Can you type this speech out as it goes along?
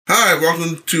Hi,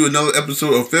 welcome to another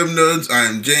episode of Film Nerds. I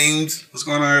am James. What's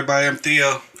going on, everybody? I'm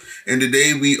Theo. And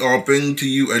today we are bringing to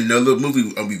you another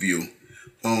movie review.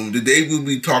 Today we'll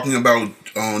be talking about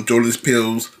Jordan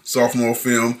Peele's sophomore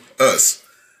film, Us.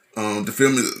 The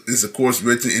film is of course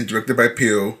written and directed by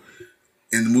Peele,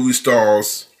 and the movie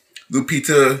stars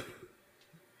Lupita.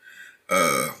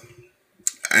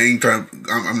 I'm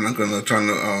not gonna try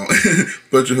to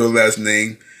butcher her last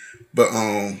name, but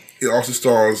it also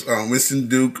stars Winston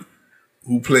Duke,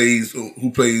 who plays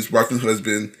Rockman's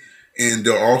husband, and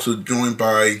they're also joined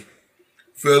by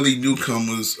fairly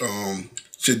newcomers,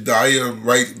 Shadiya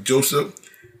Wright Joseph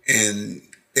and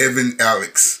Evan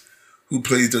Alex, who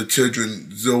plays their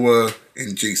children Zoa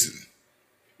and Jason.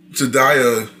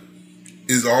 Shadiya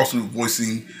is also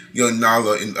voicing young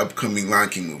Nala in the upcoming Lion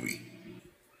King movie.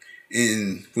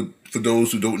 And for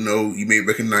those who don't know, you may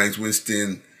recognize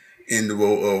Winston in the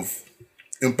role of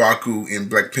M'Baku in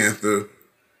Black Panther,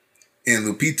 and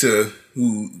Lupita,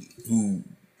 who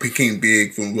became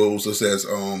big from roles such as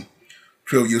 12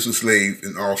 Years a Slave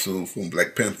and also from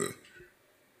Black Panther.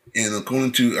 And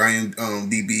according to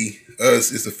IMDb,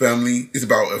 Us is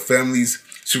about a family's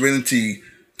serenity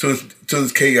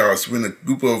turns chaos when a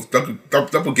group of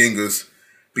doppelgangers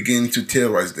begin to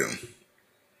terrorize them.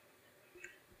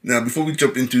 Now, before we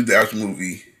jump into the actual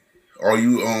movie, are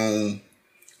you a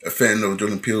fan of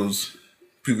Jordan Peele's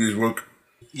previous work?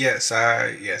 Yes,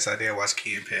 I did watch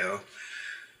Key and Peele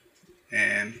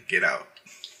and Get Out.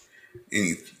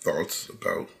 Any thoughts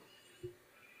about?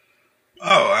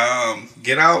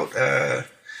 Get Out.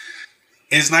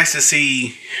 It's nice to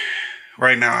see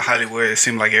right now in Hollywood. It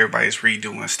seems like everybody's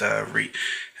redoing stuff.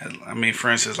 For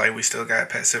instance, like we still got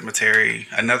Pet Sematary,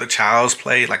 another Child's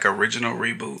Play, like original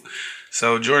reboot.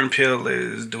 So Jordan Peele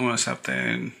is doing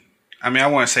something. I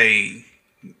wouldn't say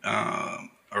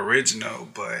original,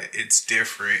 but it's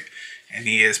different, and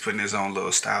he is putting his own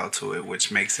little style to it,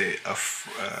 which makes it a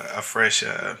fresh.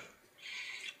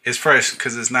 It's fresh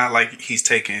because it's not like he's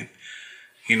taking,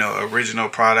 original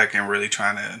product and really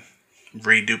trying to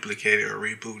reduplicate it or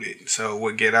reboot it. So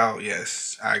with Get Out,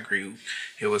 yes, I agree.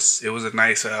 It was a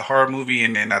nice horror movie,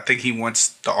 and then I think he wants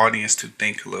the audience to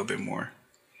think a little bit more.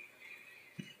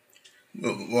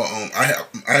 I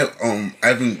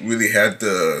haven't really had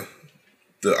the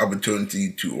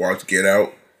opportunity to watch Get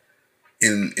Out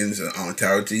in its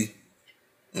entirety,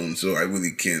 so I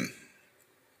really can.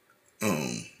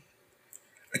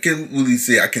 I can't really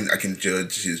say I can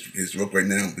judge his work right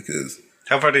now because.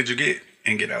 How far did you get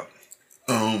in Get Out?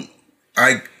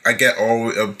 I got all the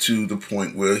way up to the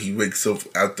point where he wakes up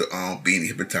after being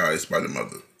hypnotized by the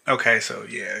mother. Okay, so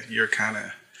yeah, you're kind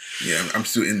of. Yeah, I'm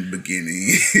still in the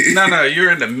beginning. No,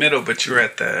 you're in the middle, but you're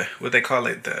at the what they call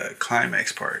it, the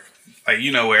climax part. Like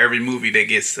where every movie they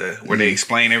gets where they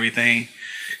explain everything.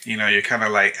 You're kind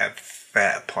of like at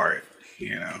that part.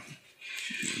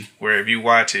 Where if you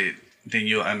watch it, then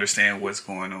you'll understand what's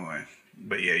going on.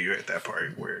 But yeah, you're at that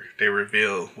part where they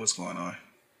reveal what's going on.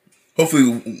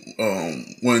 Hopefully,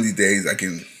 one of these days I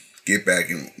can get back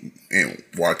and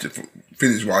watch it,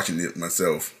 finish watching it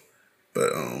myself.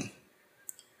 But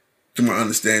to my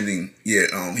understanding, he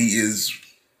is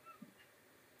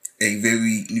a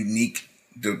very unique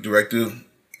director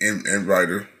and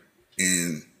writer,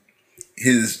 and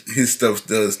his stuff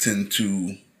does tend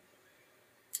to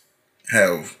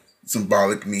have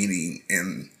symbolic meaning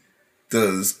and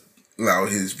does allow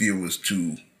his viewers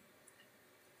to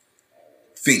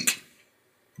think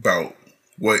about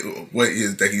what it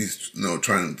is that he's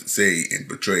trying to say and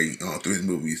portray through his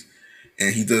movies.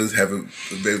 And he does have a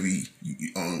very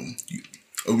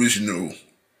original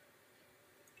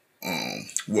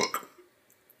work,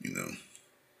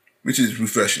 which is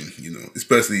refreshing,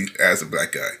 especially as a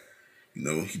black guy.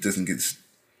 He doesn't get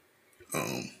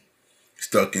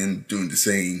stuck in doing the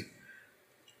same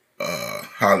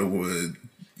Hollywood,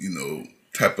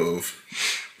 type of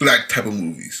black type of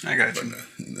movies. I got you.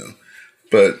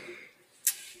 But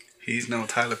he's no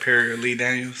Tyler Perry or Lee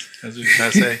Daniels, as we try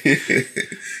to say.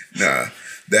 Nah,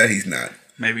 that he's not.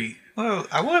 Maybe. Well,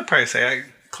 I would probably say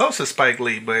close to Spike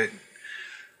Lee, but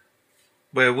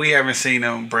we haven't seen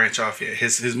him branch off yet.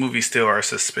 His movies still are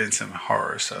suspense and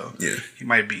horror, so yeah, he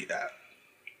might be.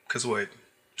 Because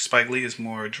Spike Lee is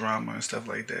more drama and stuff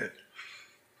like that.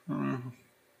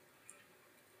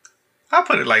 I'll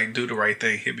put it like Do the Right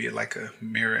Thing. He'd be like a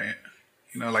mirror,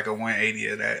 like a 180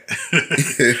 of that.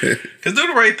 Because Do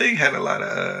the Right Thing had a lot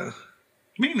of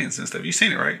meanings and stuff. You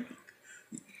seen it, right?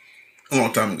 A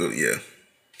long time ago, yeah.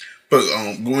 But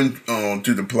going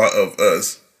to the plot of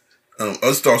Us,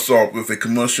 Us starts off with a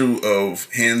commercial of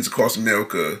Hands Across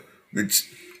America, which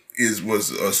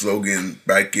was a slogan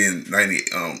back in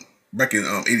back in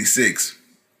 '86,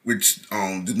 which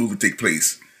the movie take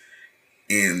place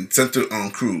in Santa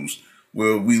Cruz,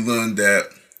 where we learned that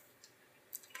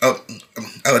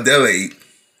Adelaide,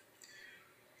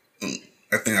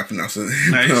 I think I pronounced it.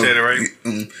 No, you said it right.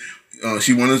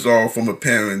 She wanders off from her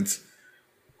parents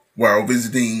while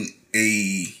visiting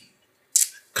a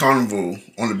carnival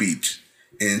on the beach,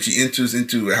 and she enters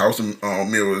into a house of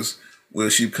mirrors where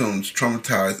she becomes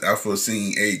traumatized after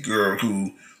seeing a girl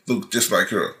who looked just like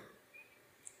her.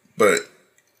 But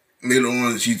later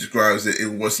on, she describes that it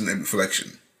wasn't a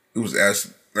reflection. It was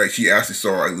like she actually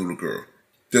saw a little girl.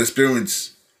 The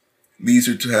experience leads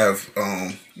her to have,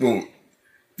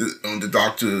 the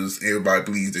doctors, everybody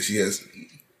believes that she has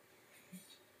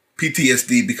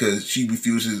PTSD because she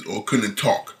refuses or couldn't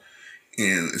talk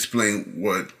and explain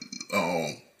what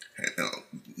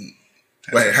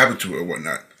had happened to her or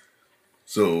whatnot.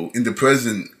 So in the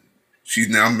present, she's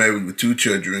now married with 2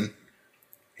 children,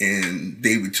 and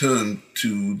they return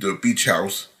to the beach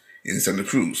house in Santa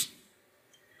Cruz.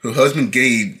 Her husband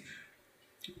Gabe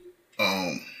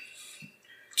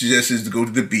suggests to go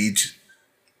to the beach,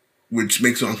 which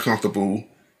makes her uncomfortable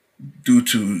due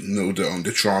to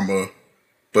the trauma.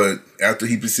 But after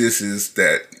he persists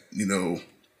that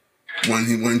when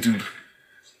he went to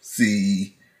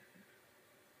see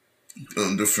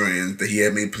the friends that he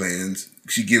had made plans,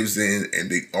 she gives in,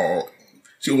 and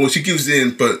she gives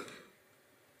in, but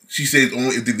she says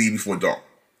only if they leave before dark.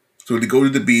 So they go to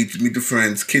the beach, meet the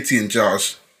friends, Kitty and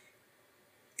Josh,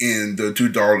 and the 2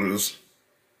 daughters.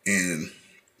 And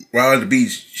while at the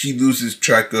beach, she loses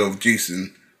track of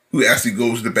Jason, who actually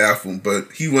goes to the bathroom,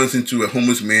 but he runs into a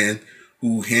homeless man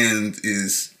whose hand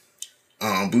is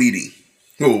bleeding.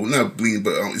 Well, not bleeding,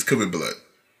 but it's covered in blood.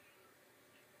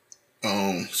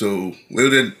 So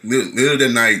later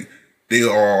that night, they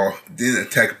are then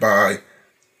attacked by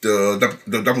the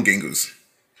doppelgangers.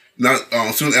 Not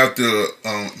soon after,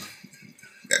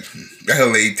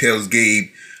 Adelaide tells Gabe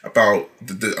about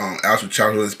the actual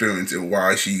childhood experience and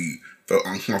why she felt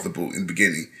uncomfortable in the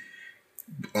beginning.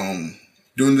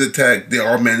 During the attack, they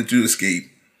all manage to escape,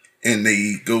 and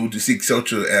they go to seek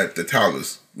shelter at the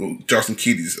Tyler's, Josh and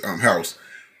Kitty's house.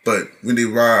 But when they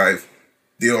arrive,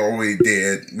 they're already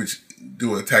dead, which they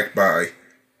were attacked by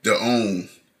their own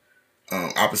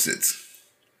opposites.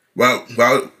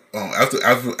 After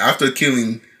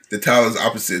killing the Tyler's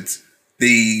opposites,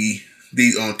 they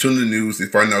turn the news. They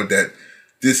find out that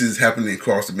this is happening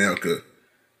across America,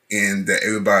 and that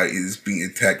everybody is being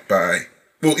attacked by.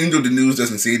 Well, even though the news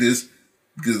doesn't say this,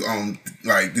 because the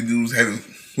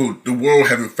world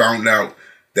haven't found out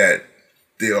that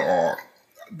there are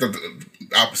the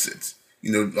opposites.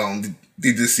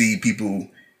 They just see people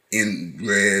in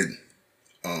red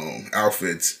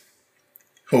outfits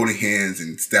holding hands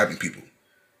and stabbing people.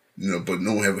 But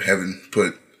no one haven't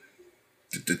put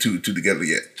the two together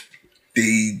yet.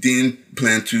 They then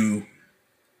plan to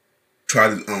try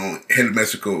to head to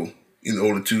Mexico in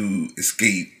order to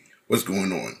escape what's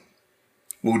going on.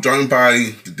 Well, driving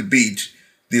by the beach,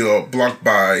 they are blocked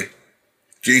by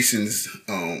Jason's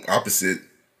opposite,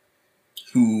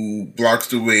 who blocks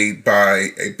the way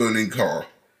by a burning car.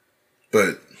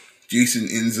 But Jason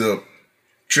ends up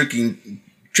tricking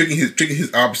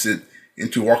his opposite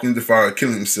into walking the fire,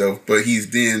 killing himself. But he's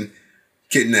then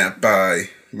kidnapped by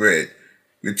Red,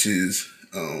 which is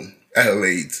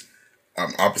Adelaide's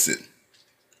opposite.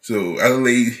 So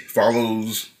Adelaide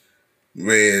follows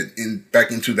Red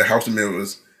back into the House of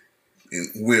Mirrors,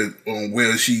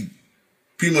 where she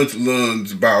pretty much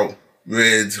learns about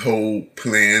Red's whole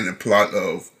plan and plot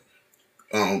of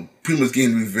pretty much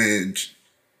getting revenge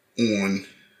on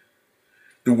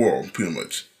the world, pretty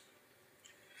much.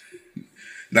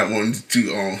 Not wanting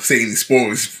to say any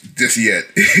spoilers just yet.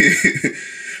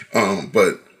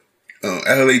 But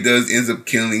Adelaide ends up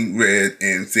killing Red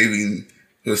and saving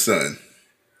her son.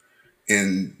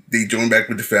 And they join back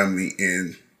with the family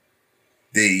and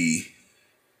they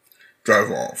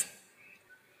drive off.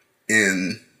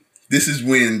 And this is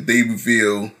when they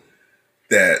reveal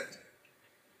that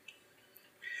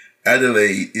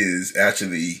Adelaide is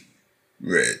actually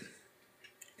Red.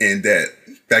 And that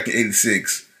back in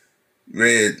 '86,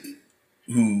 Red,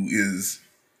 who is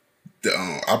the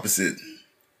opposite,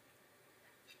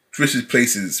 switches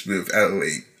places with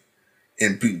Adelaide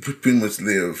and pretty much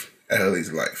live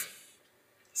Adelaide's life.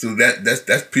 So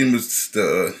that's pretty much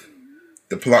the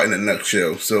plot in a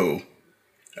nutshell. So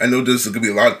I know there's gonna be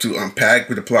a lot to unpack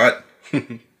with the plot.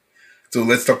 So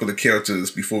let's talk about the characters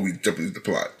before we jump into the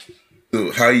plot.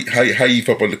 So how you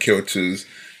felt about the characters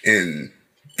and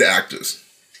the actors?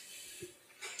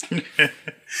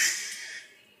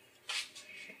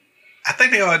 I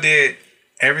think they all did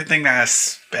everything I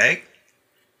expect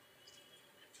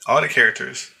All the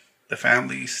characters, the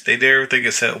families, they did everything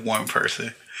except one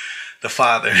person, the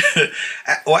father.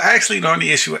 Well, actually, the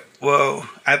only issue. Well,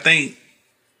 I think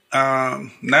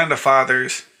none of the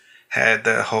fathers had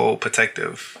the whole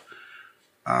protective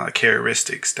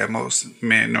characteristics that most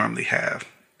men normally have.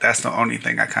 That's the only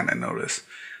thing I kind of noticed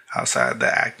outside the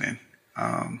acting.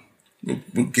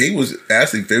 But Gabe was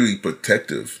actually very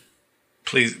protective.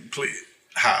 Please,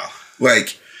 how?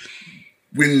 Like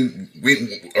when like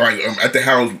at the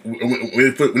house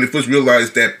when they first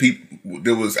realized that people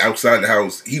that was outside the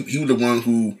house, he was the one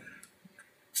who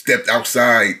stepped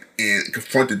outside and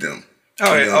confronted them.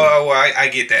 Oh, well, I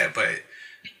get that, but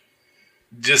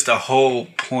just the whole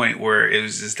point where it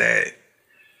was just that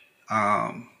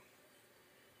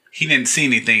he didn't see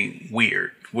anything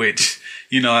weird, which,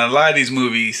 you know, in a lot of these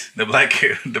movies, the black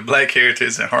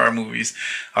characters in horror movies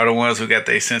are the ones who got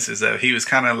their senses up. He was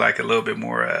kind of like a little bit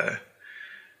more.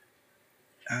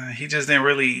 He just didn't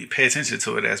really pay attention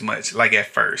to it as much, like at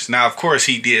first. Now, of course,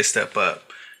 he did step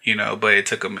up, you know, but it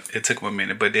took him a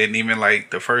minute. But then even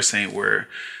like the first scene where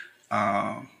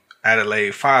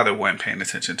Adelaide's father wasn't paying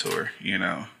attention to her, you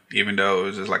know, even though it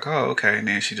was just like, oh, okay, and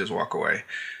then she just walk away.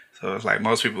 So it's like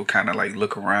most people kind of like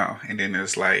look around, and then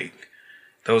it's like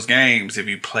those games. If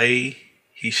you play,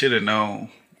 he should have known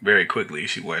very quickly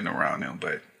she wasn't around him.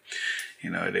 But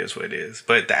you know, it is what it is.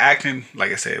 But the acting,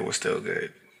 like I said, was still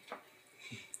good.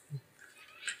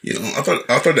 You know, I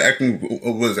thought the acting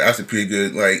was actually pretty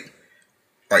good. Like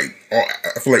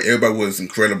I feel like everybody was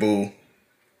incredible.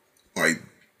 Like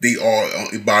they all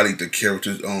embodied the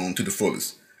characters to the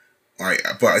fullest. Like,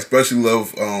 but I especially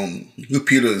love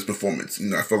Lupita's performance. You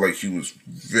know, I felt like she was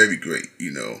very great.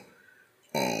 You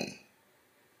know,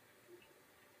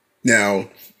 now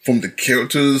from the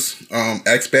characters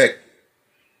aspect,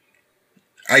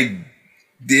 I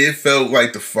did felt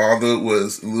like the father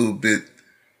was a little bit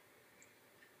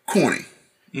corny.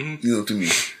 Mm-hmm. You know, to me.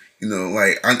 You know,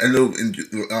 like I know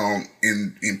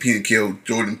in P and Kill,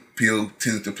 Jordan Peele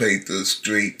tends to play the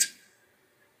straight,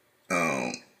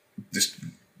 just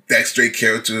that straight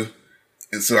character,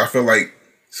 and so I felt like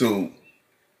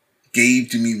Gabe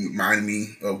to me reminded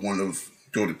me of one of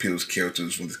Jordan Peele's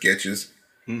characters from the sketches.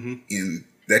 Mm-hmm. In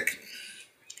that,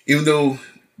 even though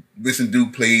Winston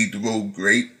Duke played the role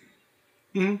great,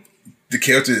 mm-hmm. the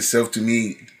character itself to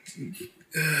me.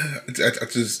 It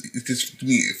just to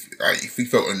me, he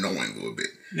felt annoying a little bit.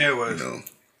 Yeah, it was. You know,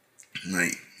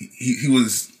 like he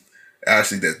was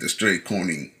actually the straight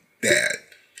corny dad,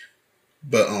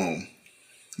 but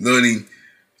learning,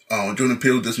 Jordan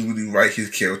Peele doesn't really write his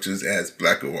characters as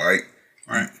black or white.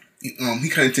 Right. He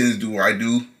kind of tends to do what I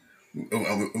do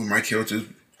with my characters.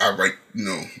 I write, you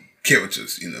know,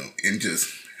 characters, you know, and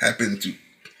just happen to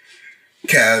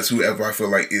cast whoever I feel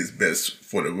like is best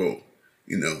for the role,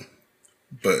 you know.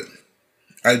 But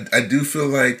I do feel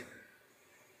like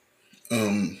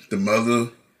the mother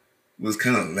was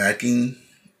kind of lacking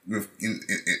in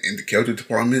the character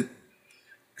department,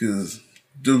 because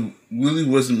there really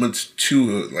wasn't much to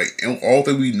her. Like, all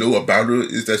that we know about her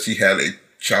is that she had a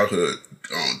childhood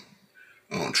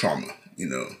trauma. You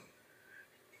know,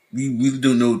 we really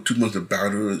don't know too much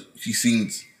about her. She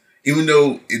seems, even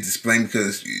though it's explained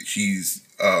because she's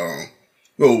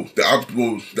the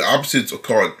opposites are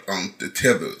called the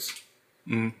tethers.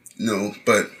 Mm-hmm. You know,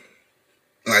 but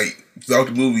like throughout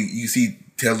the movie, you see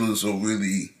tethers are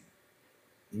really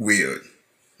weird.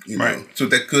 You know, right. So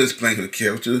that could explain her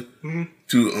character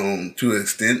to an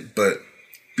extent. But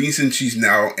being since she's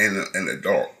now an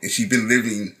adult and she's been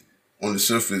living on the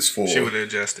surface for, she would have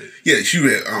adjusted. Yeah, she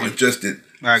would have adjusted.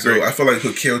 I agree. So I feel like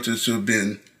her character should have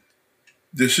been.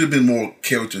 There should have been more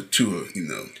character to her. You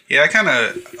know. Yeah, I kind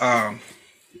of.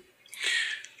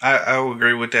 I would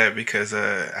agree with that because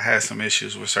I had some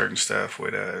issues with certain stuff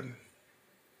with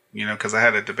you know, because I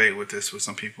had a debate with this with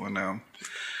some people and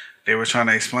they were trying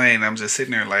to explain. I'm just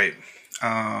sitting there like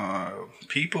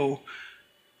people,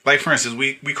 like for instance,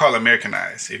 we call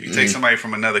Americanized. If you take somebody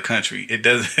from another country, it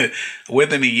doesn't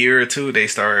within a year or two they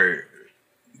start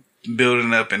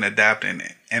building up and adapting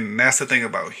it, and that's the thing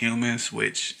about humans,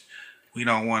 which we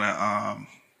don't want to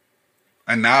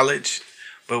acknowledge,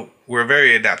 but we're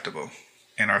very adaptable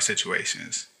in our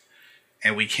situations,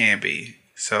 and we can be.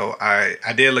 So I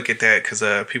did look at that because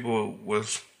people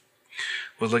was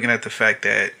looking at the fact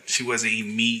that she wasn't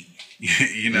eating meat,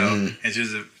 you know, and she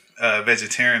was a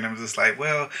vegetarian. I was just like,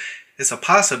 well, it's a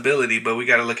possibility, but we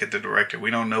got to look at the director.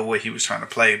 We don't know what he was trying to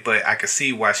play, but I could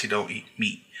see why she don't eat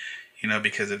meat, you know,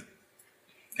 because if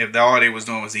all they was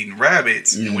doing was eating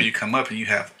rabbits, and when you come up and you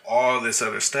have all this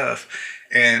other stuff,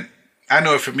 and I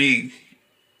know for me,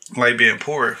 like being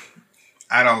poor,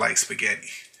 I don't like spaghetti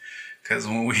Because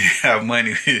when we have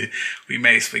money, we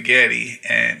make spaghetti,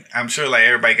 and I'm sure like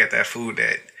everybody got that food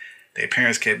that their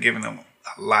parents kept giving them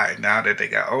a lot. Now that they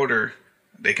got older,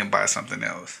 they can buy something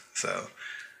else. So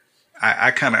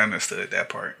I kind of understood that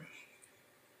part.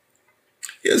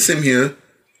 Yeah, same here.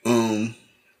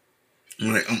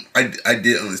 Like I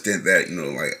did understand that, you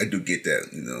know, like I do get that,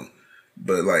 you know,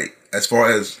 but like as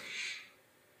far as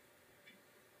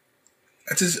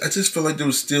I just feel like there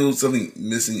was still something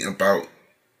missing about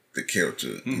the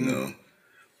character, you know.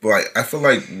 But like I feel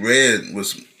like Red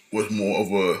was more of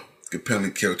a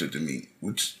compelling character to me,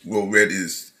 which Red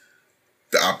is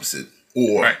the opposite,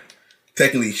 or Right.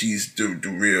 technically she's the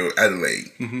real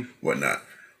Adelaide, whatnot.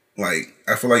 Like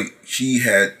I feel like she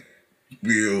had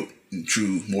real and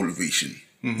true motivation,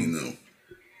 you know,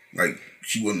 like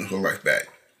she wanted her life back.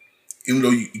 Even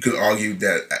though you could argue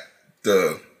that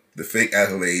the fake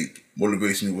Adelaide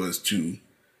motivation was to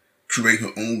create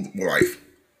her own life,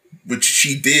 which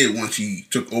she did once she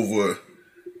took over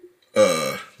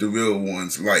the real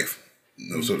one's life,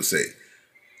 you know, so to say.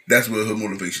 That's where her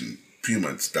motivation pretty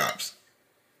much stops.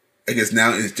 I guess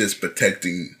now it's just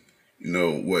protecting, you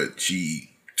know, what she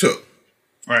took,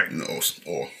 Right. you know,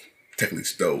 or technically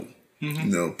stole, you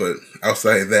know. But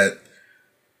outside of that,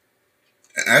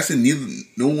 actually,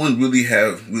 no one really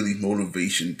have really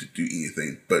motivation to do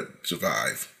anything but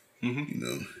survive, you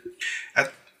know.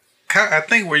 I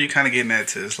think where you kind of getting at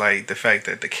to is like the fact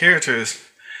that the characters,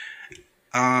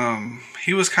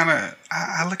 he was kind of,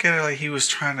 I look at it like he was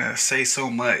trying to say so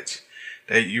much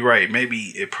that you're right. Maybe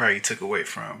it probably took away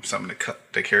from some of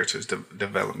the characters'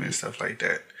 development and stuff like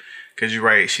that. Because you're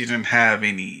right, she didn't have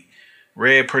any.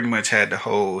 Red pretty much had the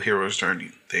whole hero's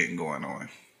journey thing going on,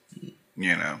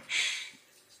 you know.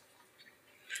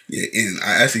 Yeah, and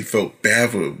I actually felt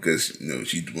bad for her because, you know,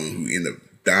 she's the one who ended up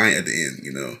dying at the end,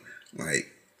 you know, like.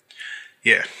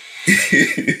 Yeah. Yeah,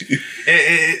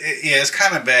 it's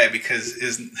kind of bad because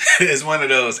it's one of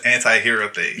those anti-hero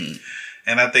things.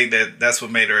 And I think that's what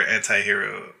made her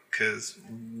anti-hero, because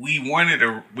we wanted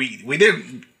her,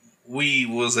 we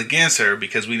was against her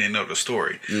because we didn't know the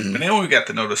story. But then when we got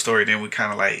to know the story, then we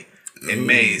kind of like, it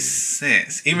made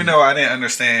sense. Even though I didn't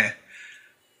understand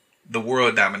the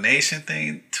world domination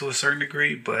thing to a certain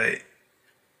degree, but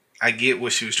I get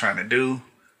what she was trying to do,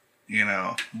 you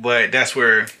know. But that's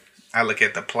where I look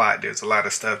at the plot. There's a lot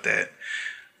of stuff that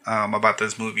about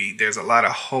this movie. There's a lot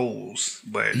of holes,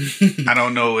 but I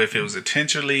don't know if it was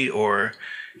intentionally or,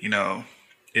 you know,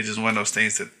 it's just one of those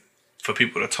things that for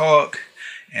people to talk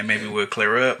and maybe we'll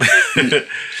clear up.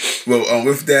 Well,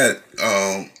 with that,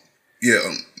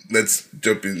 let's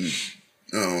jump in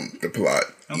the plot.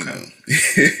 Okay.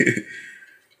 You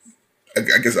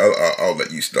know? I guess I'll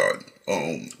let you start.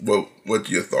 What's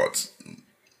your thoughts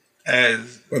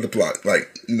about the plot?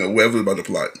 Like, you know, whatever about the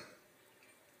plot,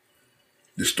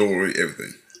 the story,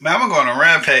 everything. Man, I'm gonna go on a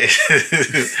rampage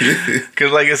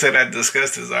because, like I said, I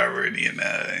discussed this already, and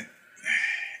I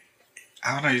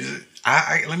don't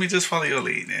know. Let me just follow your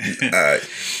lead. All right.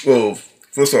 Well,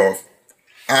 first off,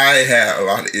 I had a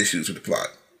lot of issues with the plot.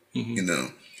 You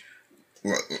know,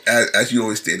 as you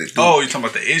always stated. Oh, you're talking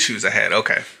about the issues I had.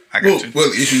 Okay, I got you.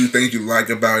 Well, issues, things you like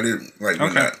about it, like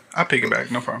okay, I'll pick it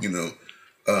back. No problem. You know,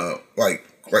 like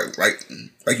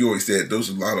you always said, there's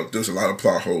a lot of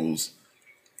plot holes,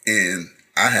 and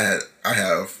I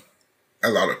have a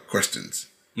lot of questions.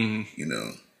 You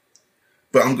know,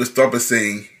 but I'm gonna start by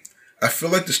saying I feel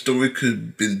like the story could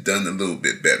have been done a little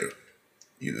bit better.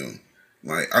 You know,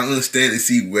 like I understand and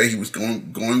see where he was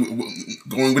going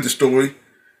with the story,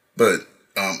 but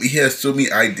he has so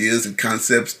many ideas and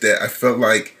concepts that I felt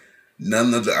like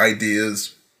none of the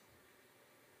ideas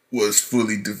was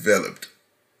fully developed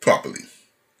properly.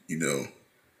 You know,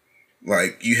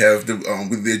 like you have the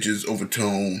religious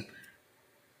overtone,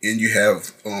 and you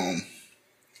have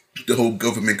the whole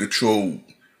government control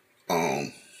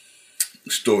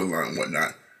storyline and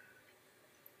whatnot.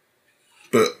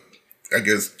 But I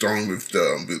guess starting with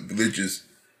the religious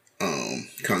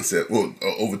concept,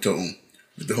 overtone,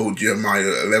 with the whole Jeremiah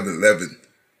 11:11,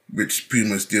 which pretty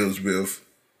much deals with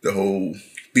the whole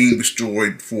being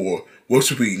destroyed for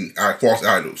worshiping false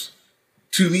idols.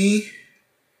 To me,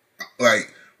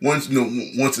 like once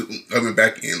I went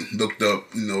back and looked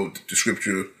up, you know, the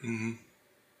scripture,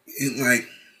 it like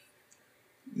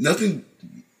nothing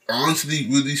honestly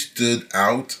really stood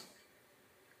out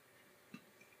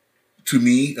to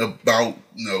me about,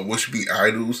 you know, worshiping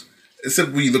idols,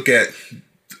 except when you look at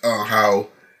how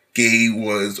Gay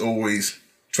was always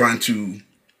trying to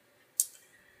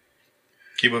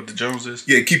keep up the Joneses.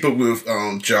 Yeah, keep up with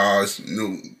Josh, you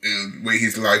know, and the way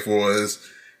his life was,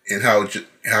 and how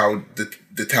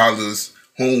the Tyler's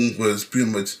home was pretty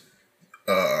much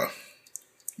uh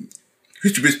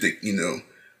futuristic.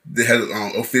 They had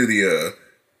Ophelia,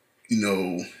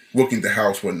 working the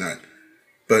house, whatnot.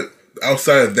 But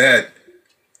outside of that,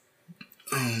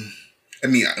 I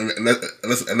mean,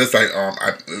 unless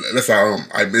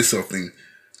I missed something,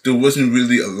 there wasn't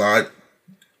really a lot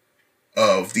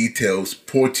of details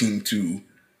pointing to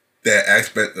that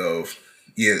aspect of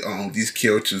these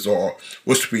characters are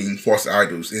worshiping false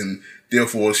idols and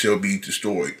therefore shall be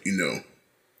destroyed.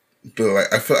 But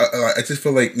I just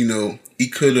feel like he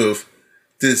could have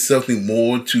did something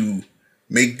more to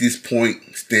make this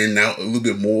point stand out a little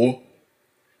bit more.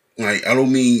 Like, I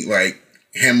don't mean like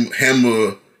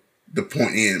hammer the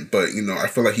point in, but I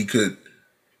feel like he could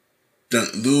done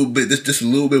a little bit, just a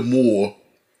little bit more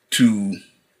to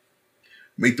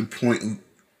make the point,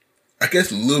 I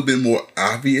guess, a little bit more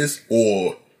obvious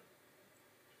or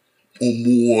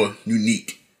more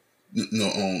unique,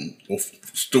 or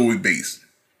story based.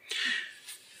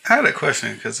 I had a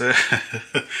question because I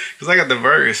got the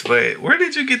verse, but where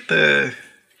did you get the?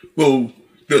 Well,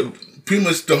 pretty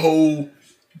much the whole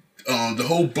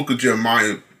book of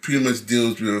Jeremiah pretty much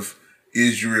deals with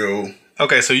Israel.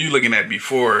 Okay, so you looking at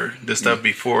before the stuff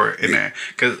before in there,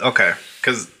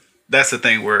 because that's the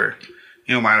thing where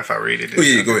you don't mind if I read it. Oh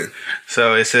yeah, go ahead.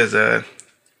 So it says,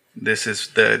 this is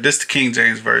the King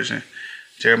James version,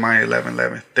 Jeremiah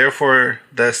 11:11. Therefore,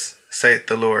 thus saith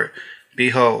the Lord.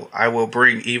 Behold, I will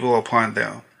bring evil upon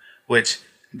them, which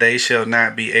they shall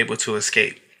not be able to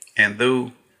escape. And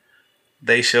though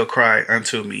they shall cry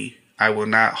unto me, I will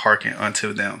not hearken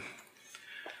unto them.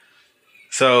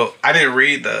 So I didn't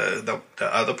read the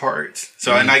other parts.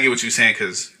 So and I get what you're saying,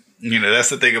 because that's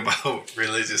the thing about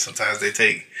religion. Sometimes they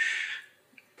take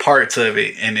parts of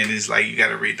it and then it's like you got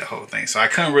to read the whole thing. So I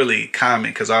couldn't really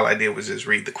comment because all I did was just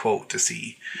read the quote to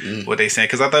see what they saying.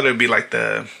 Because I thought it'd be like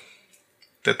the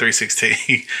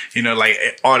 316, like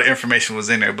all the information was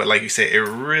in there, but like you said, it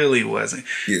really wasn't.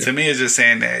 Yeah. To me, it's just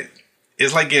saying that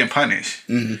it's like getting punished.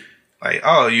 Mm-hmm. Like,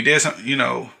 oh, you did something,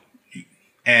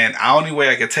 and the only way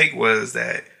I could take was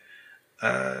that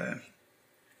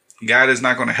God is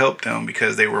not going to help them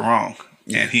because they were wrong,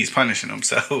 and He's punishing them.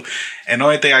 So, and the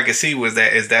only thing I could see was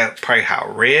that is that probably how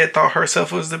Red thought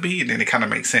herself was to be, and then it kind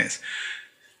of makes sense.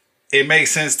 It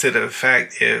makes sense to the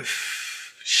fact if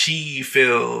she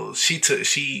feels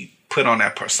she put on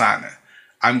that persona.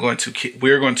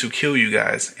 We're going to kill you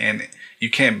guys, and you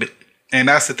can't. And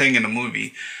that's the thing in the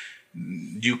movie.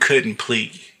 You couldn't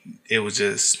plead. It was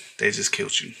just they just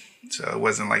killed you. So it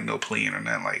wasn't like no pleading or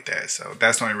nothing like that. So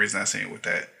that's the only reason I say it with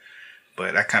that.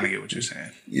 But I kind of get what you're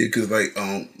saying. Yeah, because like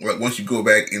once you go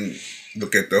back and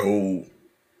look at the whole,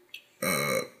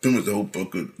 pretty much the whole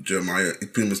book of Jeremiah,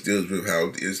 it pretty much deals with how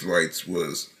the Israelites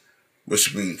was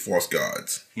worshiping false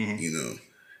gods,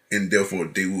 and therefore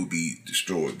they will be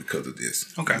destroyed because of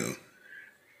this. Okay.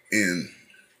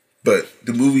 But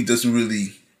the movie doesn't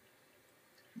really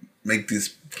make this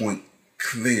point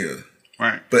clear.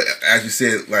 Right. But as you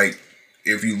said, like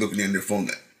if you're looking at it from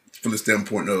the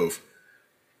standpoint of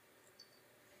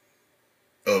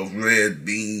Red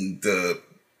being the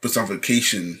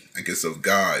personification, I guess, of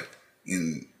God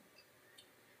in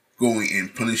going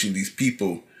and punishing these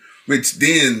people, which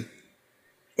then,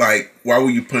 like, why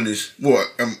would you punish? Well,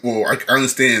 I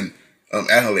understand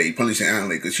Adelaide, punishing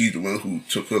Adelaide because she's the one who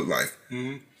took her life.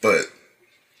 Mm-hmm. But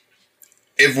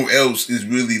everyone else is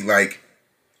really like,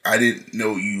 I didn't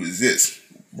know you exist.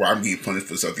 Why I'm getting punished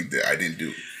for something that I didn't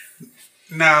do.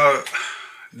 Now,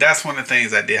 that's one of the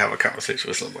things I did have a conversation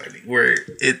with somebody where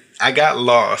I got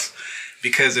lost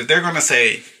because if they're going to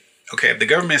say, okay, if the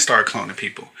government start cloning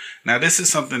people, now this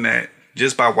is something that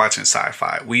just by watching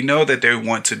sci-fi, we know that they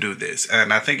want to do this.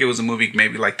 And I think it was a movie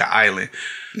maybe like The Island,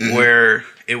 where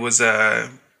it was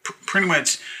pretty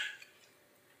much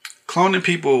cloning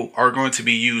people are going to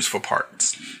be used for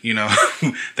parts.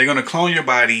 They're going to clone your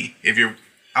body. I'm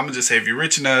going to just say if you're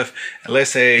rich enough, and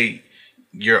let's say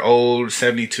you're old,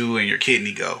 72, and your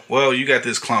kidney go. Well, you got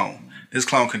this clone. This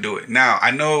clone can do it. Now,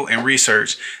 I know in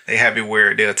research, they have it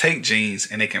where they'll take genes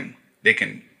and they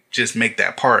can just make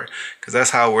that part, because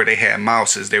that's how where they had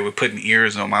mouses, they were putting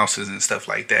ears on mouses and stuff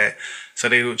like that. So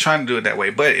they were trying to do it that way.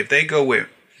 But if they go with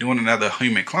doing another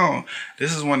human clone,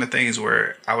 this is one of the things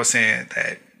where I was saying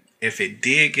that if it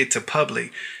did get to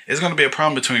public, it's going to be a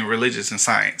problem between religious and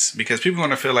science, because people are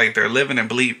going to feel like they're living and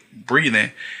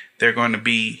breathing, they're going to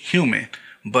be human.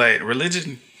 But religious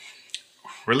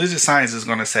science is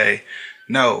going to say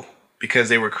no, because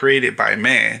they were created by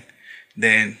man,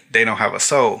 then they don't have a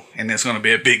soul, and it's going to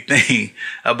be a big thing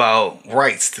about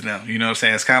rights to them. You know what I'm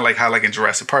saying? It's kind of like how, like in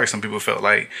Jurassic Park, some people felt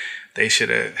like they should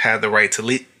have had the right to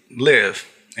live,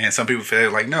 and some people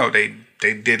feel like no, they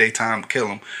they did their time, kill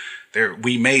them.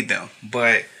 We made them,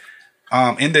 but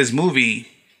in this movie,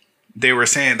 they were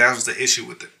saying that was the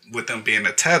issue with them being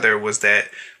a tether, was that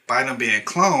by them being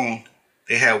cloned,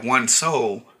 they had one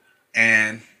soul,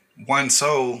 and one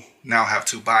soul now have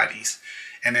two bodies.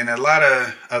 And in a lot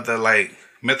of the like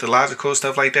mythological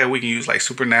stuff like that, we can use like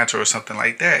Supernatural or something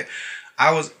like that.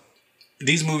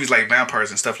 These movies like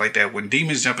vampires and stuff like that, when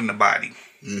demons jump in the body,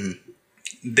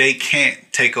 they can't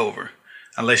take over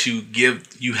unless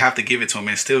you have to give it to them.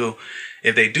 And still,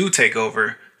 if they do take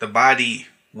over, the body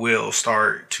will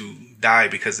start to die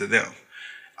because of them.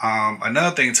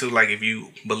 Another thing too, like if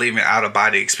you believe in out of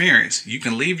body experience, you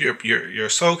can leave your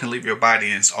soul can leave your body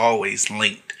and it's always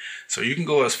linked. So you can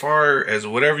go as far as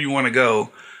whatever you want to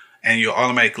go and you'll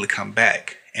automatically come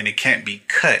back, and it can't be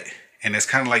cut. And it's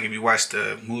kind of like if you watch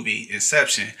the movie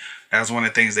Inception, that was one of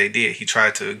the things they did. He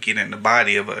tried to get in the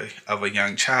body of a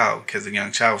young child because the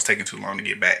young child was taking too long to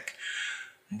get back.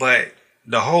 But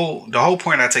the whole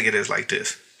point I take it is like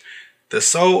this. The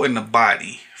soul and the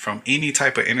body from any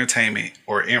type of entertainment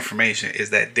or information is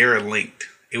that they're linked.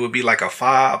 It would be like a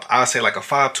fob. I would say like a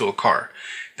fob to a car.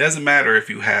 Doesn't matter if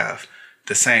you have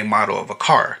the same model of a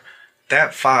car.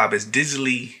 That fob is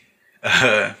digitally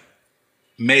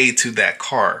made to that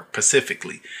car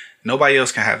specifically. Nobody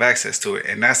else can have access to it.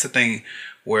 And that's the thing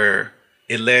where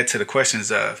it led to the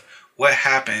questions of what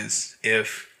happens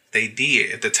if they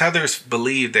did. If the tethers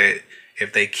believe that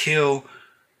if they kill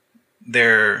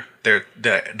the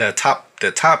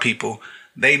top people,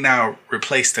 they now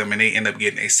replace them and they end up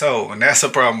getting a soul. And that's a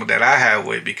problem that I have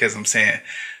with, because I'm saying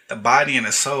the body and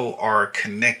the soul are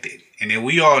connected. And then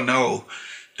we all know,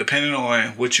 depending on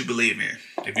what you believe in,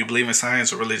 if you believe in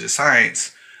science or religious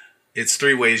science, it's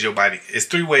three ways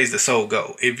the soul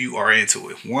go if you are into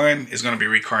it. One is going to be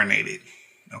reincarnated,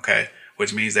 okay,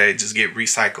 which means that it just get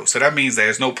recycled. So that means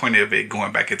there's no point of it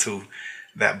going back into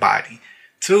that body.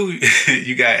 Two,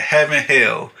 you got heaven,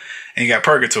 hell, and you got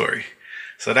purgatory.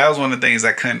 So that was one of the things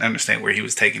I couldn't understand where he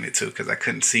was taking it to, because I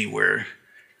couldn't see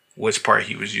which part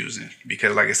he was using.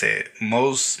 Because like I said,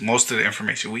 most of the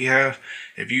information we have,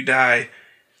 if you die,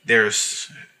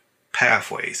 there's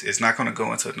pathways. It's not going to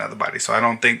go into another body. So I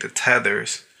don't think the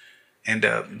tethers end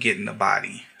up getting the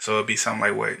body. So it'd be something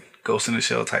like what Ghost in the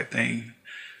Shell type thing.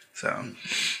 So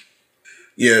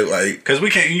yeah, like because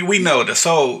we know the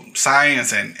soul,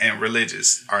 science and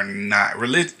religious are not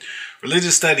religious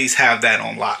studies have that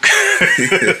on lock.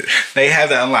 They have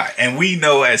that on lock, and we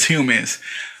know as humans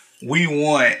we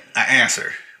want an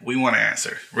answer. We want an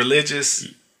answer. Religious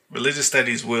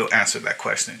studies will answer that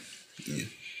question. Yeah.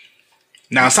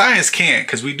 Now, science can't,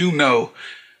 because we do know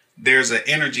there's an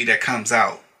energy that comes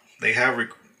out. They have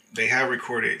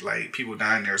recorded like people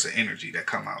dying. There's an energy that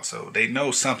come out, so they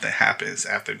know something happens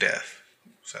after death.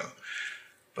 So,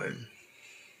 but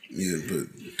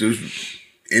there's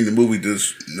in the movie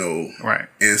there's no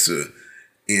answer,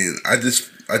 and I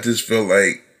just felt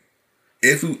like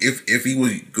if he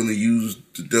was gonna use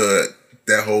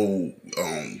that whole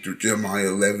Jeremiah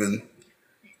 11.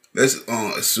 Let's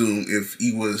assume if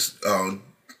he was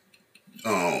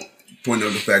pointing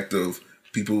out the fact of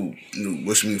people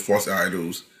worshiping false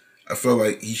idols, I felt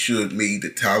like he should have made the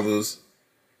towers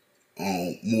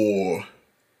more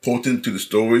potent to the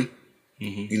story,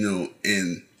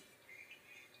 and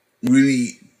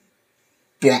really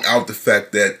brought out the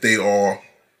fact that they are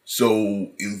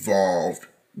so involved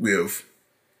with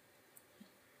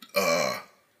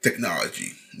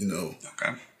technology,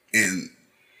 okay,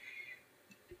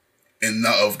 and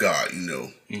not of God, and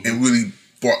really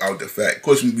brought out the fact. Of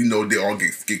course, we know they all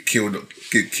get killed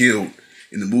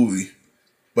in the movie,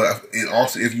 and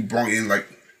also if you brought in like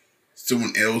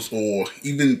someone else or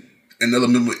even another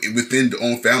member within their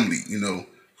own family,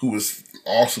 who was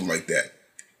also like that,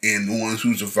 and the ones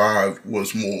who survived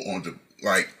was more on the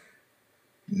like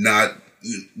not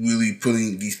really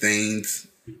putting these things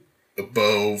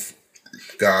above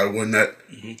God or whatnot.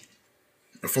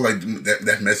 I feel like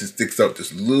that message sticks out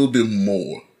just a little bit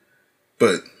more,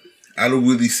 but I don't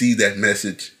really see that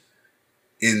message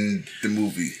in the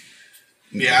movie.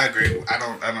 Yeah, I agree. I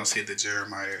don't see the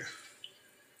Jeremiah,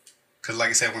 because like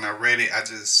I said, when I read it,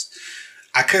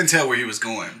 I couldn't tell where he was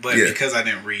going, but because I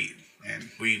didn't read,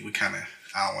 and we kind of,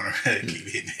 I don't want to keep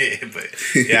hitting it, but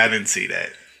I didn't see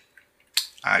that.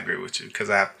 I agree with you, because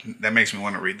that makes me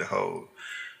want to read the whole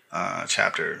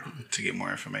chapter to get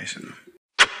more information.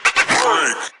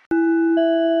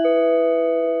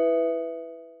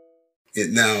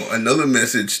 And now another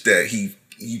message that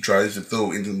he tries to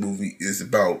throw into the movie is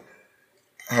about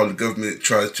how the government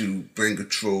tries to bring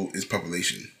control its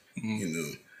population,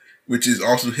 which is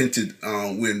also hinted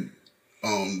when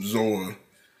Zora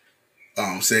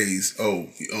says, "Oh,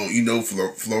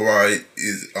 fluoride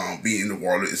is being in the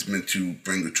water is meant to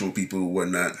bring control people or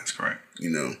whatnot." That's correct.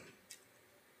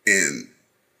 And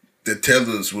the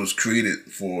tethers was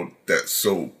created for that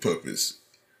sole purpose.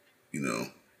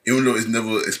 Even though it's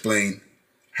never explained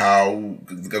how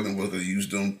the government was going to use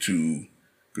them to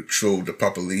control the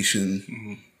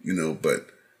population. But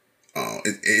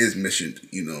it is mentioned.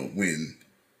 When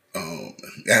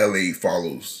Adelaide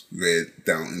follows Red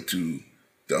down into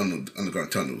the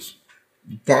underground tunnels.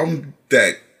 The problem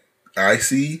that I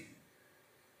see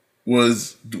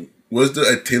was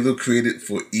there a tailor created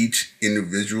for each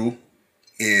individual,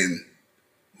 and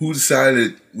who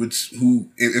decided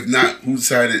if not, who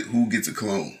decided who gets a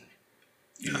clone?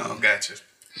 Oh, gotcha.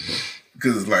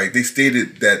 Because they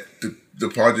stated that the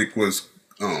project was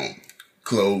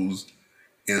closed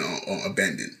and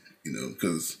abandoned,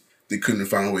 because they couldn't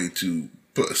find a way to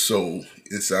put a soul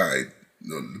inside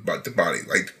the body.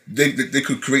 They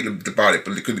could create the body,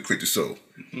 but they couldn't create the soul.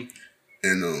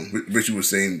 And Richard was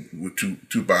saying with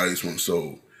two bodies, one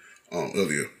soul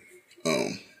earlier.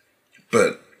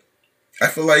 But I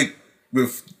feel like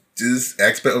with this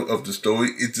aspect of the story,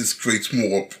 it just creates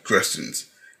more questions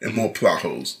and more plot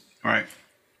holes. Right.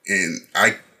 And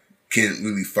I can't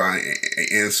really find an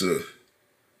answer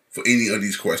for any of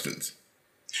these questions.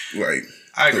 I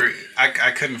agree.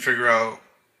 I couldn't figure out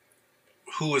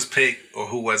who was picked or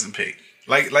who wasn't picked.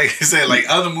 Like I said,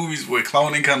 other movies where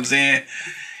cloning comes in,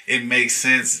 it makes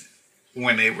sense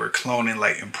when they were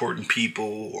cloning important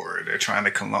people, or they're trying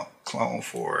to clone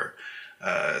for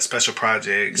special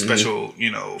projects, special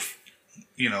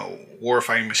war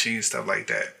fighting machines, stuff like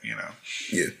that.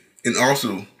 Yeah, and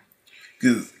also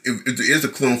because if there is a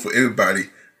clone for everybody,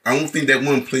 I don't think that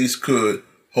one place could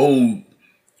hold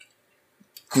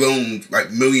clones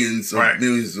millions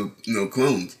of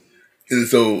clones. And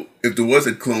so if there was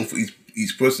a clone for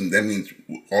each person, that means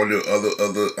all the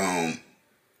other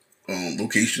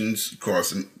locations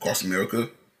across America.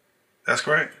 That's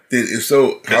correct. Then if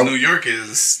so, because New York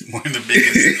is one of the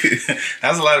biggest.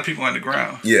 That's a lot of people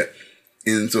underground. Yeah,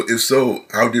 and so if so,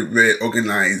 how did Red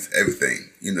organize everything?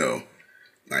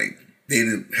 They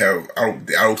didn't have. I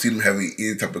don't see them having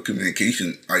any type of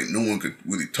communication. No one could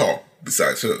really talk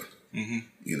besides her.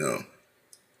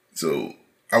 So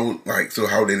I would so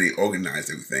how did they organize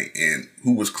everything, and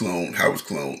who was cloned, how was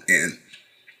cloned, and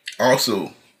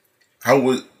also how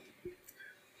would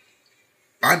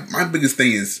my biggest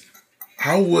thing is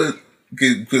how would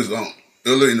because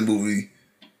earlier in the movie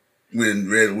when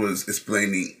Red was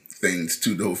explaining things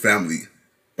to the whole family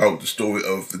about the story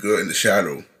of the girl in the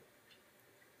shadow,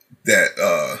 that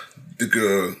the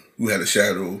girl who had a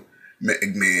shadow met a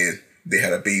man, they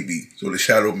had a baby. So the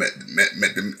shadow met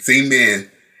the same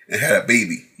man and had a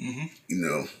baby.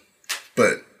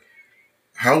 But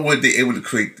how were they able to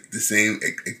create the same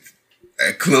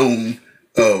a clone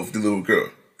of the little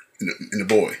girl and the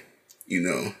boy?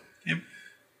 Yep.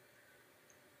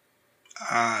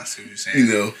 I see what you're saying.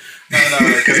 No,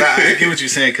 because I get what you're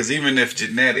saying. Because even if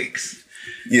genetics,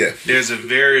 there's a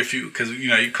very few. Because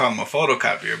you call them a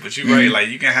photocopier, but you're right.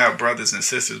 You can have brothers and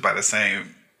sisters by the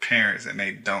same parents, and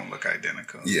they don't look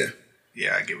identical. Yeah,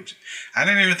 I get what you. I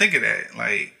didn't even think of that.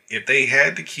 If they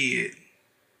had the kid,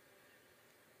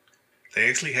 they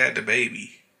actually had the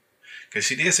baby. Because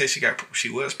she did say she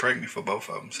was pregnant for both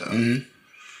of them. So I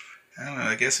don't know.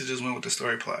 I guess it just went with the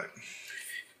story plot.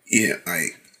 Yeah,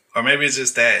 or maybe it's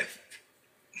just that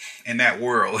in that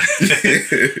world,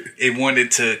 it wanted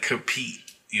to compete,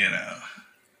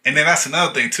 And then that's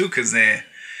another thing too, because then,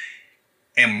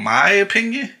 in my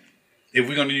opinion, if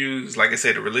we're gonna use, like I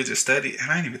said, a religious study,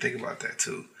 and I didn't even think about that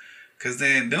too, because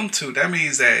then them two, that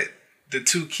means that the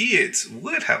two kids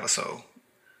would have a soul.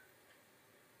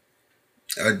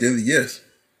 Ideally, yes.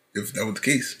 If that was the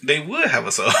case, they would have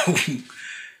a soul.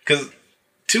 Because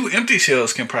two empty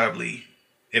shells can probably,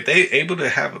 if they able to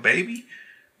have a baby,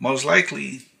 most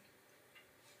likely,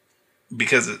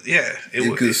 because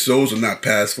because souls are not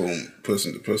passed from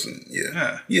person to person.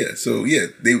 Yeah. So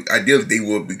they ideally they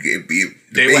would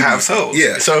they would have souls.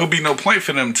 Yeah. So it would be no point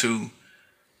for them to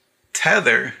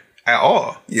tether at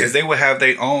all, because they would have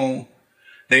their own.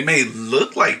 They may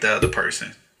look like the other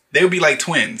person. They would be like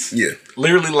twins. Yeah.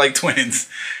 Literally like twins.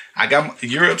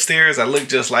 You're upstairs. I look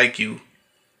just like you.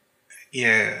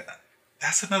 Yeah.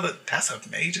 That's a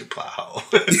major plot hole.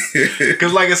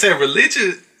 Because like I said,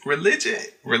 religion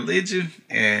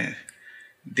and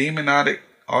demonotic,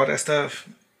 all that stuff,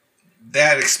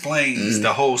 that explains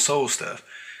the whole soul stuff.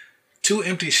 Two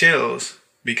empty shells,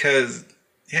 because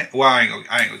I ain't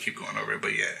gonna keep going over it,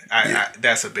 but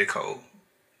that's a big hole.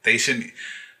 They shouldn't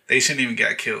even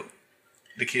got killed.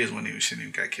 The kids shouldn't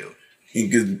even got killed.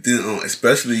 Because then,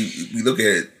 especially we look at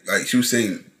it, like she was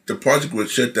saying, the project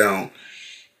was shut down,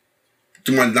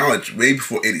 to my knowledge, way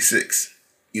before '86.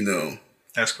 You know,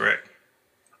 That's correct.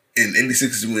 and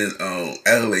 '86 is when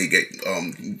LA gets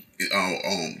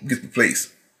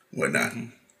replaced, whatnot. Mm-hmm.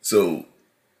 So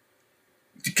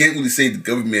you can't really say the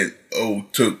government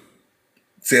took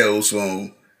cells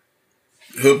from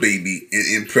her baby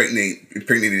and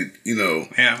impregnated,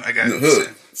 Yeah, I got her. it.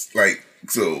 Like,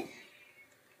 so,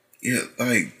 yeah,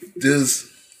 like this.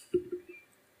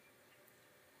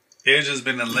 There's just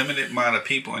been a limited amount of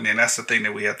people, and then that's the thing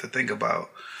that we have to think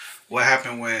about. What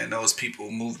happened when those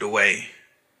people moved away?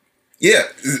 Yeah,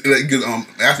 like, cause,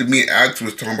 after me and Alex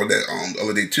was talking about that the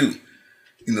other day too,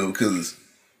 because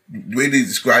the way they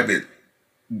describe it,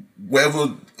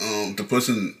 whatever the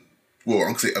person, well, I'm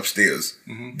gonna say upstairs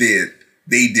did,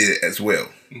 they did it as well.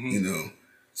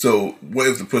 So what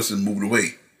if the person moved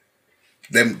away?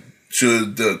 Then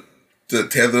should the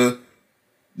tether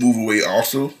move away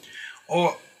also?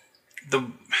 Or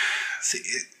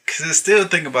because I still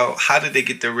think about how did they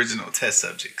get the original test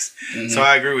subjects. So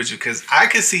I agree with you, because I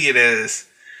could see it as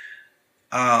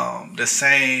the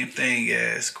same thing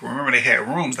as, remember they had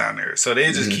rooms down there, so they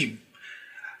just keep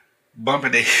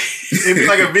bumping it'd be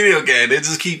like a video game. They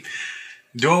just keep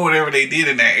doing whatever they did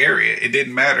in that area. It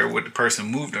didn't matter what the person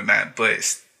moved or not,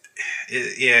 but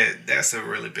that's a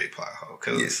really big plot hole.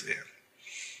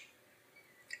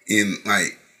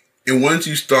 And once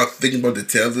you start thinking about the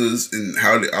tethers and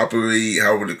how they operate,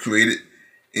 how they're created,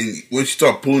 and once you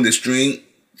start pulling the string,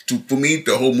 for me,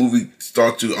 the whole movie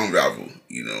starts to unravel.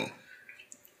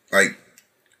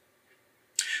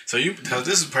 So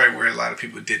this is probably where a lot of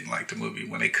people didn't like the movie,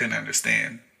 when they couldn't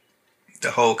understand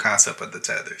the whole concept of the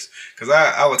tethers. Because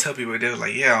I would tell people, they were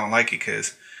like, yeah, I don't like it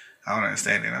because I don't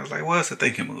understand it. And I was like, well, it's a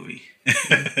thinking movie.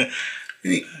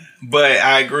 But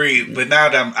I agree. But now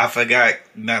that I forgot,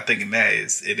 not thinking that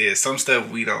it is some stuff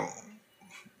we don't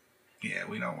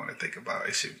want to think about.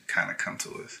 It should kind of come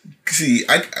to us. See,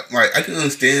 I can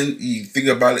understand you think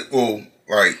about it. Or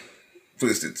like, for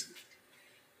instance,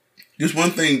 just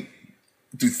one thing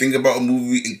to think about a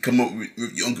movie and come up with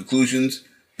your own conclusions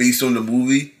based on the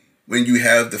movie when you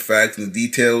have the facts and the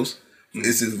details.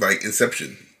 This is like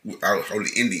Inception. How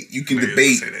the ending, you can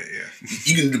debate.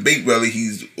 You can debate whether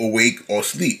he's awake or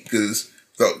asleep, because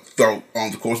the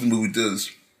course of the movie does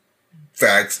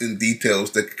facts and details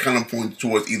that kind of point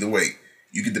towards either way.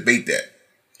 You can debate that.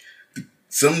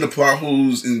 Some of the plot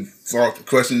holes and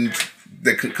questions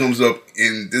that comes up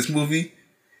in this movie,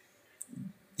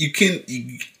 you can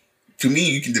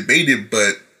debate it,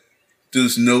 but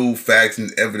there's no facts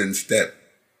and evidence that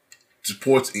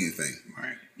supports anything.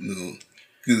 Right.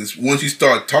 Because once you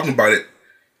start talking about it,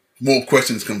 more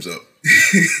questions comes up.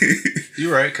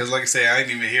 You're right, because like I said, I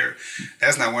didn't even hear.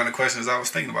 That's not one of the questions I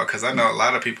was thinking about, because I know a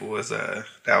lot of people was that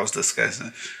was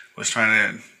discussing, was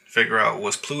trying to figure out,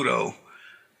 was Pluto,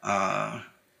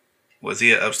 was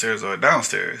he upstairs or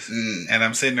downstairs? And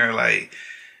I'm sitting there like,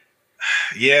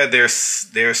 yeah,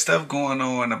 there's stuff going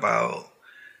on about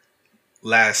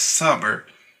last summer.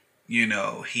 He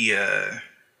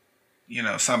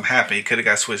something happened. He could have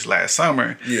got switched last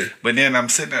summer. Yeah. But then I'm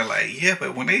sitting there like, yeah,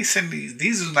 but when they send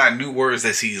these are not new words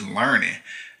that he's learning.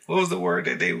 What was the word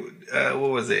that they, what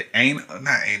was it? Anus?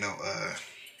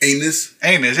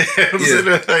 Anus? I'm sitting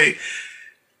there like,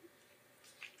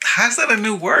 how's that a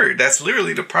new word? That's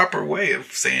literally the proper way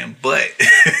of saying butt.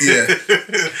 Yeah.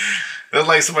 That's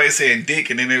like somebody saying dick,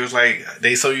 and then it was like,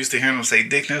 they so used to hearing them say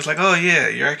dick, and it was like, oh yeah,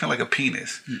 you're acting like a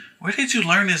penis. Where did you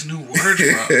learn this new word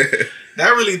from?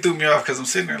 That really threw me off, because I'm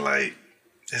sitting there like,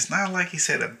 it's not like he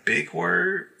said a big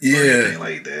word or anything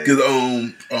like that. Because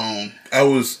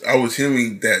I was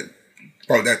hearing that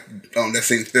about that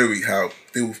same theory, how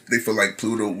they feel like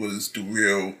Pluto was the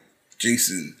real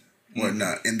Jason,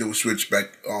 whatnot, and they were switched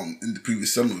back in the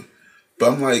previous summer.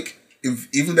 But I'm like, if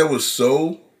even that was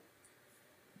so,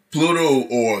 Pluto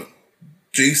or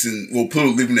Jason, well,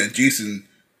 Pluto living at Jason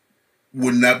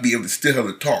would not be able to still have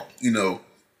to talk,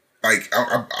 Like,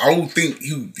 I would think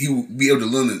he would be able to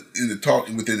learn in the talk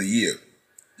within a year,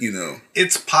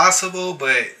 It's possible,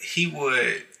 but it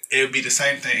would be the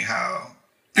same thing how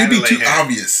it'd be too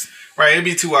obvious. Right, it'd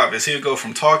be too obvious. He would go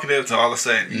from talkative to all of a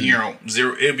sudden, zero.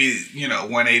 It'd be,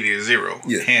 180 to 0,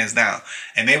 hands down.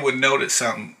 And they would notice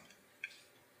something.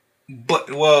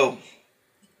 But, well,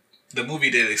 the movie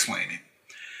did explain it.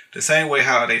 The same way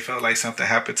how they felt like something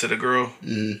happened to the girl,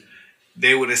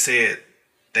 they would have said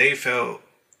they felt,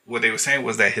 what they were saying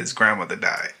was that his grandmother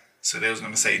died. So they was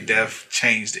going to say death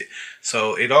changed it.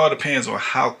 So it all depends on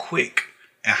how quick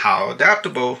and how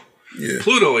adaptable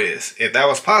Pluto is. If that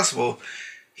was possible,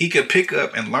 he could pick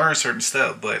up and learn certain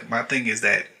stuff. But my thing is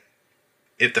that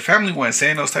if the family wasn't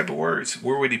saying those type of words,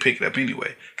 where would he pick it up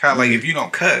anyway? Kind of like if you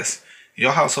don't cuss,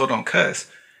 your household don't cuss,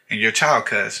 and your child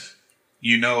cuss,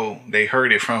 you know they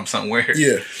heard it from somewhere.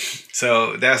 Yeah.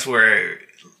 So that's where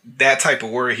that type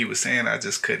of word he was saying, I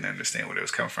just couldn't understand where it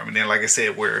was coming from. And then, like I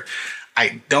said, where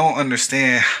I don't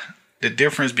understand the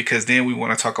difference, because then we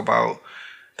want to talk about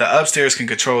the upstairs can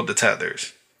control the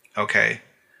tethers. Okay.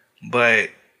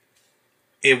 But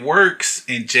it works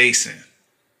in Jason.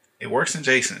 It works in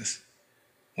Jason's.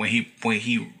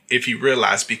 If you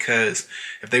realize, because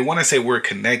if they want to say we're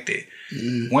connected,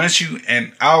 once you,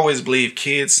 and I always believe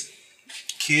kids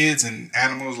and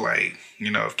animals, like,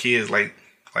 you know, if kids like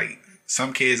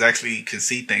some kids actually can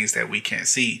see things that we can't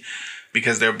see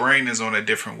because their brain is on a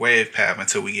different wave path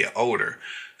until we get older.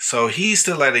 So he's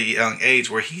still at a young age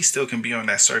where he still can be on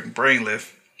that certain brain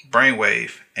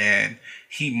wave, and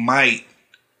he might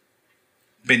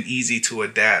been easy to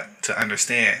adapt to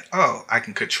understand, oh, I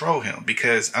can control him,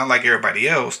 because unlike everybody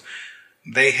else,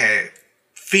 they had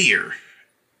fear,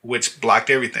 which blocked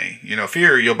everything. You know,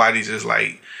 fear, your body just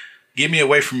like, get me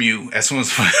away from you as soon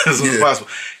as possible.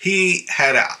 He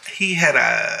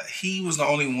was the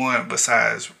only one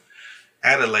besides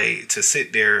Adelaide to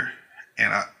sit there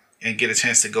and get a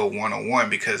chance to go one-on-one,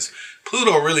 because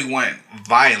Pluto really went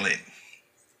violent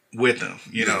with him.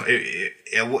 You know,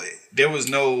 there was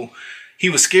no. He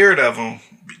was scared of him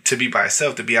to be by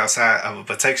himself, to be outside of a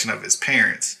protection of his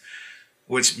parents,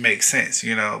 which makes sense,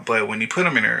 you know. But when he put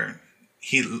him in there,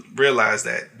 he realized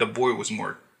that the boy was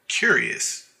more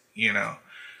curious, you know.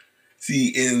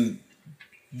 See, and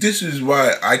this is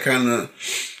why I kind of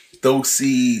don't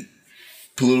see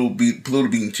Pluto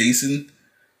being Jason.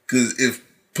 Because if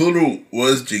Pluto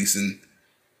was Jason,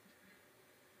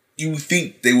 you would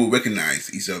think they would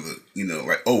recognize each other, you know,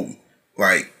 like, oh,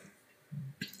 like,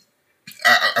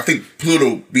 I think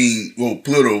Pluto being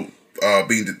the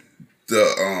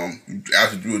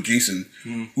after Drew Jason,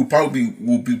 who probably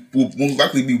will most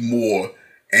likely be more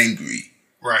angry,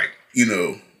 right? You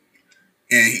know,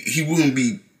 and he wouldn't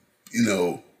be, you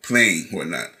know, playing or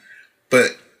not.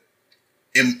 But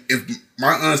if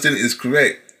my understanding is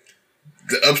correct,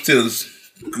 the upstairs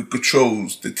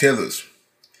controls the tethers.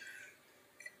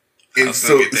 And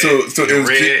so red.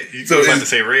 You about to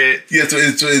say red? Yeah. So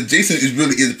if Jason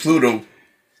is Pluto,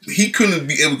 he couldn't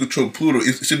be able to control Pluto.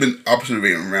 It should have been opposite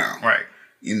way around. Right.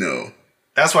 You know.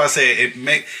 That's why I say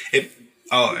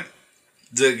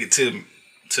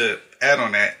to add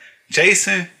on that,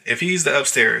 Jason, if he's the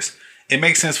upstairs, it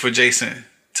makes sense for Jason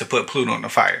to put Pluto in the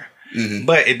fire. Mm-hmm.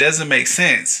 But it doesn't make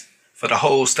sense for the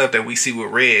whole stuff that we see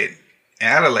with Red and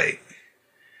Adelaide.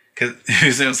 Cause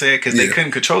you see what I'm saying? Because they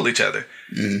couldn't control each other.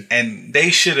 Mm-hmm. And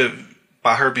they should have,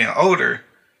 by her being older,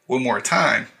 with more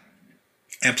time,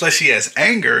 and plus she has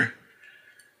anger,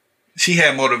 she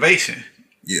had motivation.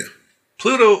 Yeah.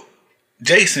 Pluto,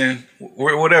 Jason,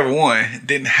 whatever one,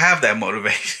 didn't have that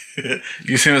motivation.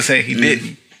 You see what I'm saying? He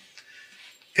didn't.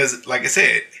 Because, like I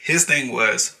said, his thing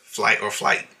was flight or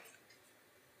flight.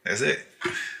 That's it.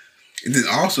 And then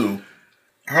also,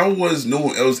 how was no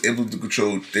one else able to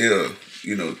control their,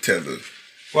 you know, tether?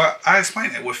 Well, I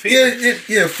explained that with fear.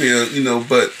 Yeah, fear, you know,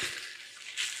 but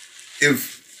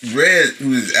if Red,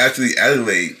 who is actually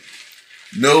Adelaide,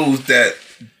 knows that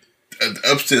the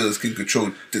upstairs can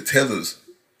control the tethers,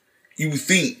 you would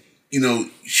think, you know,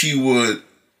 she would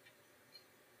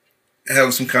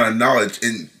have some kind of knowledge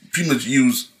and pretty much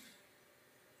use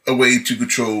a way to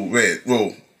control Red.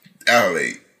 Well,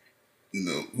 Adelaide, you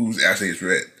know, who's actually is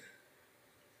Red.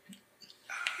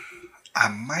 I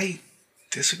might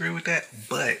disagree with that,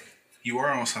 but you are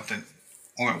on something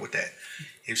with that.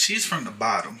 If she's from the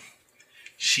bottom,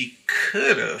 she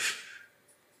could have,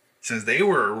 since they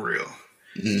were real,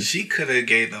 she could have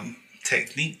gave them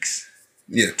techniques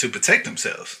to protect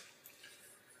themselves.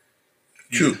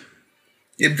 True.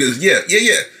 Yeah, because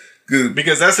good.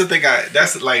 Because that's the thing.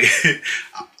 That's like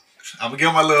I'm gonna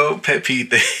give my little pet peeve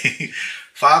thing.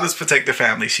 Fathers protect the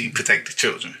family, she protect the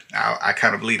children. I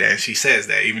kind of believe that, and she says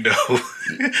that, even though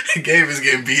Gabe is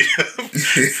getting beat up.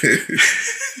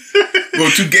 Well,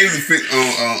 to Gabe's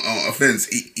offense,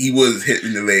 he was hit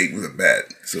in the leg with a bat,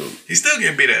 so he's still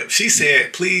getting beat up. She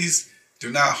said, "Please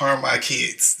do not harm my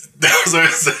kids." That was her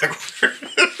exact word.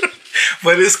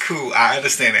 But it's cool. I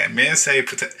understand that men say,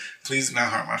 "Please do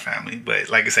not harm my family." But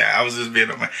like I said, I was just being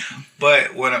on my.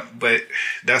 But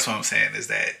that's what I'm saying is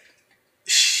that.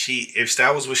 If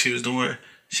that was what she was doing,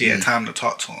 she had time to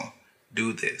talk to him.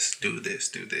 Do this, do this,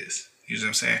 do this. You know what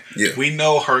I'm saying? Yeah. We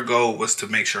know her goal was to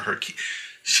make sure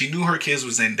she knew her kids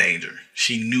was in danger.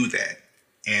 She knew that.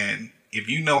 And if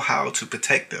you know how to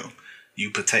protect them,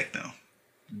 you protect them.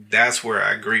 that's where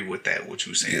I agree with that. What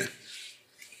you saying?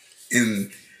 Yeah.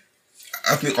 And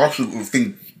I think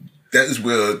that is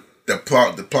where the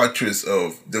plot twist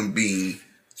of them being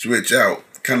switched out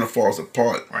kind of falls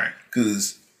apart. Right.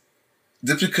 Because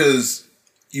just because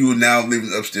you are now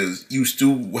living upstairs, you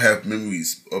still will have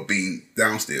memories of being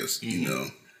downstairs. You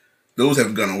know, those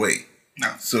haven't gone away.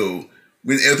 No. So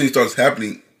when everything starts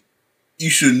happening, you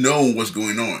should know what's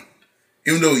going on.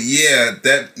 Even though, yeah,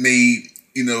 that may,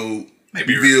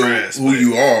 maybe reveal who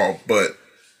you are, but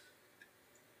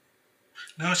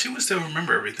no, she would still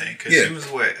remember everything because she was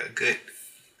a good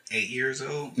 8 years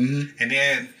old, and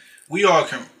then we all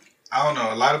can. I don't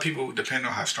know. A lot of people, depending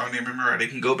on how strong they remember, they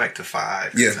can go back to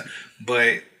 5. Yeah,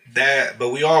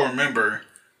 but we all remember.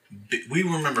 We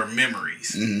remember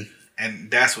memories,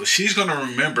 and that's what she's gonna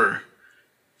remember.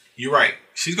 You're right.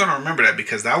 She's gonna remember that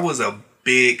because that was a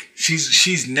big.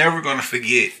 She's never gonna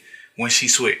forget when she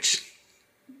switched.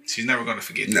 She's never gonna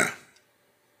forget. No.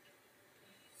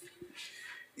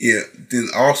 Yeah. Then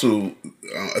also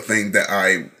a thing that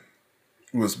I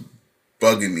was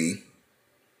bugging me.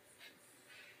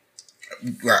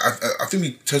 I think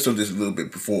we touched on this a little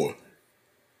bit before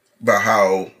about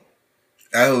how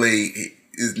Adelaide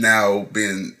is now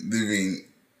been living.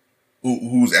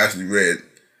 Who's Ashley Red?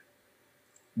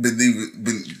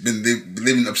 Been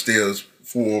living upstairs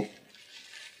for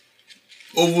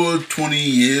over 20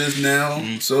 years now.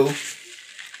 So,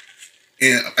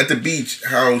 and at the beach,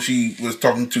 how she was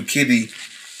talking to Kitty,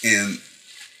 and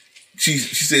she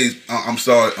says, "I'm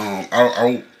sorry,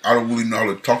 I don't really know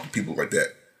how to talk to people like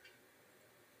that."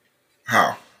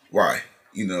 How? Why?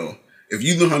 If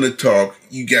you know how to talk,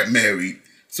 you got married,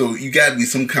 so you got to be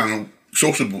some kind of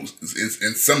sociable,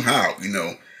 and somehow,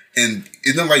 and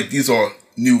it's not like these are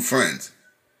new friends.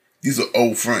 These are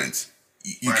old friends.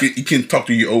 You can talk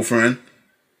to your old friend,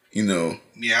 Yeah,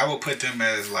 I would put them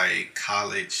as like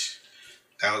college.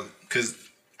 That was because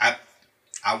I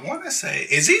want to say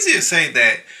it's easy to say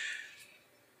that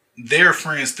they're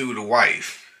friends through the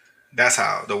wife. That's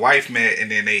how the wife met, and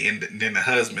then then the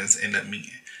husbands end up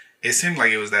meeting. It seemed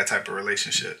like it was that type of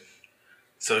relationship.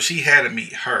 So she had to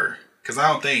meet her because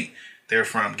I don't think they're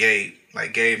from Gabe.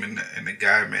 Like Gabe and the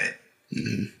guy met.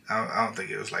 I don't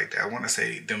think it was like that. I want to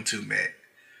say them two met.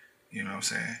 You know what I'm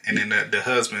saying? And then the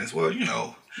husbands, well,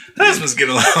 husbands get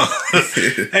along.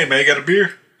 Hey man, got a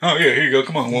beer? Oh yeah, here you go.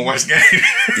 Come on, want to watch the game?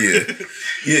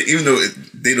 Yeah. Even though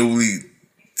they don't really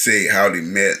say how they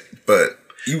met, but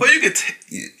you could.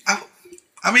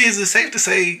 I mean, is it safe to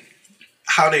say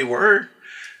how they were?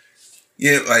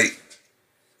 Yeah, like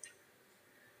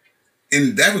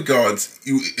in that regards,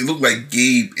 it looked like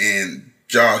Gabe and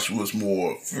Josh was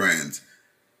more friends,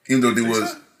 even though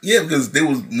because they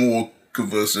was more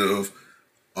conversive,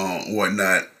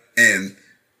 whatnot, and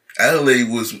Adelaide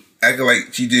was acting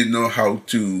like she didn't know how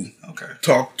to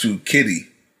talk to Kitty,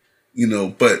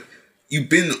 But you've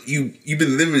been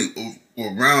living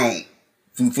around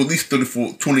for at least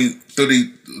 20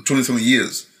 something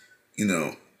years,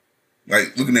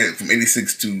 like looking at it from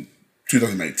 86 to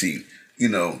 2019,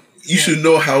 you should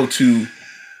know how to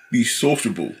be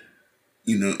sociable.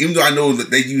 Even though I know that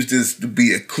they use this to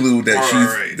be a clue that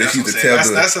she's to tell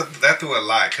that threw a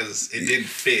lot because it didn't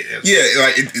fit.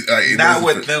 Not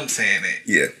with them saying it.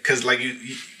 Yeah, because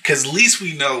because at least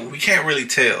we know we can't really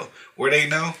tell where they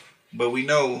know, but we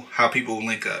know how people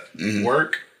link up,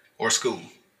 work or school,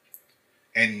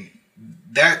 and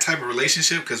that type of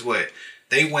relationship. Because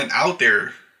they went out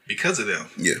there because of them.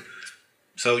 Yeah.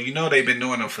 So they've been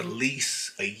doing it for at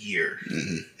least a year,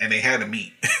 and they had to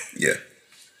meet. Yeah.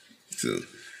 So,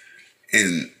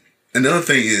 and another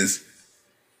thing is,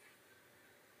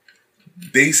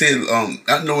 they said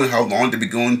not knowing how long they've been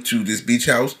going to this beach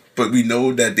house, but we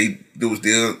know that they was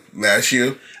there last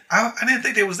year. I didn't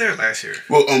think they was there last year.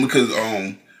 Well, because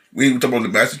we were talking about the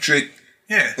master trick.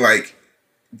 Yeah. Like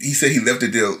he said, he left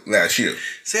it there last year.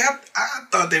 See, I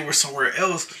thought they were somewhere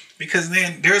else because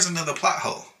then there's another plot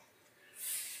hole.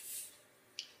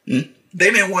 They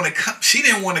didn't want to come. She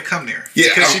didn't want to come there. Yeah,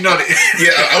 because I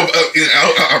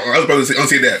was about to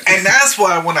say that, and that's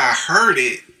why when I heard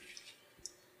it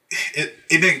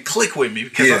didn't click with me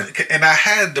because I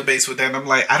had debates with that. And I'm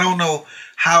like, I don't know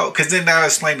how, because then now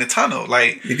explain the tunnel,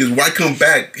 like because why come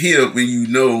back here when you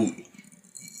know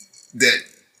that?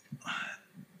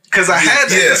 Because I had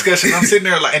that discussion. I'm sitting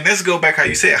there like, and let's go back how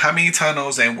you said, how many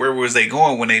tunnels and where was they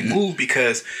going when they moved?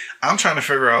 Because I'm trying to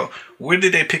figure out where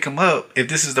did they pick them up if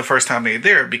this is the first time they're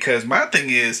there? Because my thing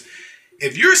is,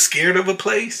 if you're scared of a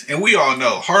place, and we all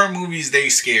know horror movies, they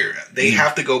scared. They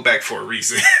have to go back for a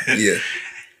reason. Yeah.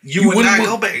 You would not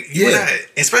go back. You would not,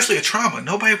 especially a trauma.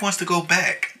 Nobody wants to go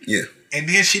back. Yeah. and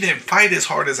then she didn't fight as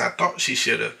hard as I thought she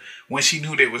should have when she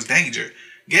knew there was danger.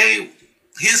 Gabe,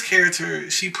 his character,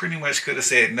 she pretty much could have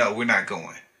said, no, we're not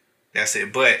going. That's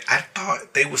it. But I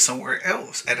thought they were somewhere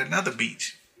else at another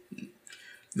beach.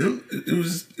 No, it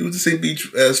was the same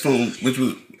beach as from which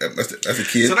was as a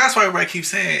kid. So that's why everybody keeps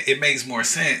saying it makes more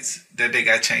sense that they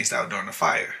got changed out during the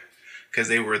fire, because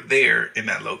they were there in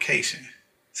that location.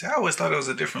 See, I always thought it was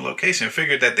a different location. I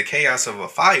figured that the chaos of a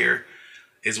fire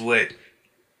is what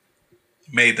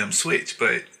made them switch,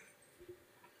 but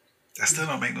that still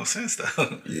don't make no sense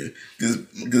though. Yeah,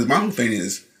 because my whole thing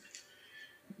is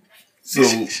so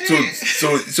in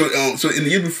the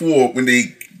year before when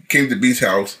they came to the beach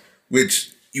house,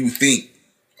 which you would think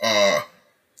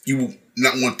you would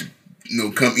not want to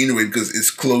come anyway because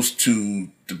it's close to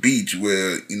the beach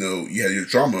where you had your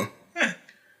trauma. Yeah.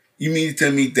 You mean to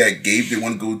tell me that Gabe didn't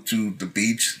want to go to the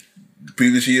beach the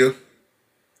previous year?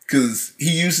 Because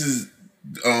he uses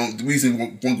the reason he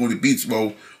won't go to the beach.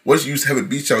 Well, what's the use to have a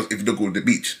beach house if you don't go to the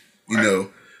beach? You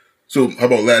know. So how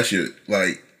about last year?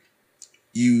 Like,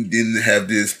 you didn't have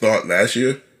this thought last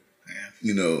year,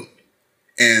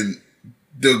 and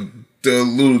the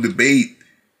little debate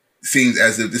seems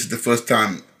as if this is the first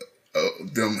time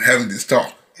them having this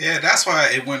talk. Yeah, that's why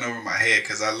it went over my head,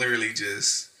 because I literally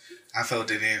I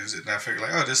felt it in, and I figured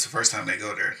like, oh, this is the first time they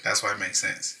go there. That's why it makes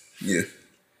sense. Yeah.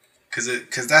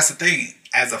 Because that's the thing.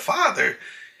 As a father,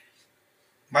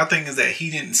 my thing is that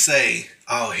he didn't say,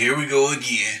 oh, here we go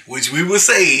again, which we would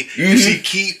say if she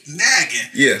keep nagging.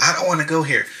 Yeah. I don't want to go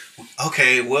here.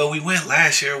 Okay, well, we went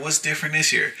last year. What's different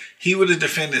this year? He would have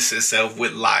defended himself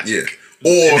with logic.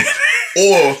 Yeah.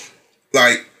 Or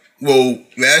like, well,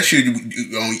 last year,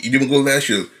 you didn't go last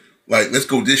year. Like, let's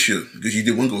go this year because you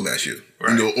didn't want to go last year.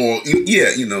 Right.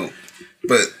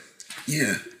 But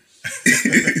yeah.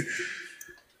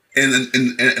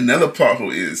 And another part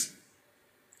is,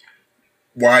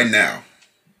 why now?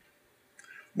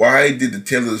 Why did the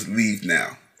Taylors leave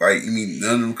now? Like,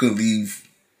 none of them could leave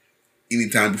any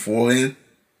time beforehand?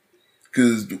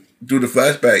 Because through the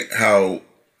flashback, how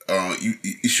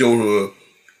you showed her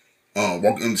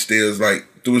walking up the stairs, like,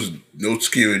 there was no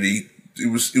security. It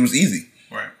was easy.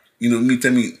 Right.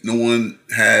 Tell me no one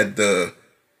had the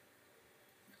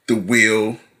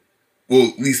will. Well,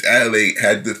 at least Adelaide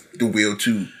had the will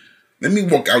to. Let me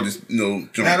walk out this,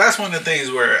 joint. Now, that's one of the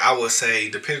things where I would say,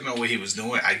 depending on what he was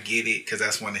doing, I get it, because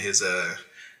that's one of his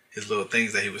little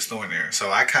things that he was throwing there.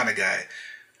 So I kind of got,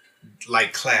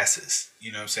 like, classes,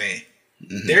 you know what I'm saying?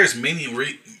 Mm-hmm. There's many,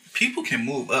 people can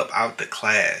move up out the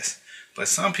class, but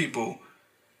some people,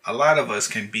 a lot of us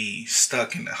can be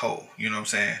stuck in the hole, you know what I'm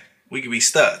saying? We can be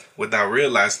stuck without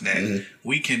realizing that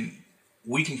we can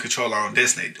control our own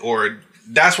destiny, or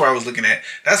that's where I was looking at.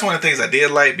 That's one of the things I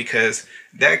did like, because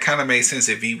that kind of made sense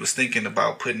if he was thinking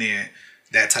about putting in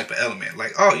that type of element.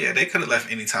 Like, oh yeah, they could have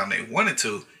left anytime they wanted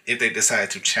to if they decided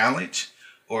to challenge,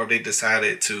 or if they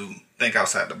decided to think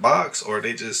outside the box, or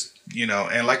they just,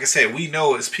 and like I said, we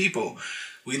know as people,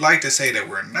 we like to say that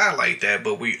we're not like that,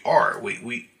 but we are.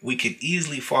 We can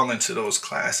easily fall into those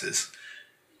classes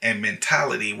and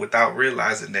mentality without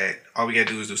realizing that all we gotta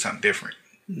do is do something different.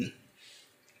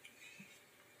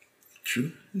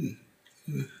 True.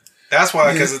 That's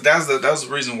why, because that was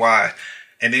the reason why.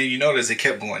 And then you notice it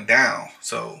kept going down.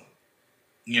 So,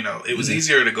 it was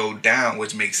easier to go down,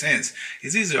 which makes sense.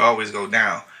 It's easier to always go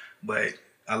down. But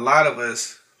a lot of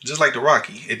us, just like the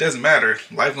Rocky, it doesn't matter.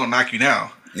 Life gonna knock you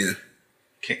down. Yeah.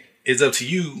 It's up to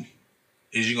you.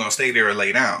 Is you gonna stay there or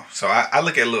lay down? So I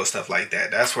look at little stuff like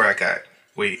that. That's where I got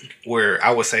where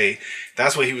I would say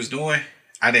that's what he was doing.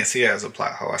 I didn't see it as a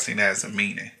plot hole. I seen that as a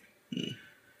meaning.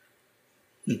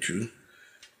 True.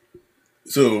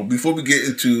 So before we get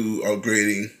into our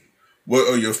grading, what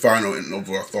are your final and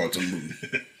overall thoughts on the movie?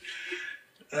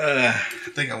 I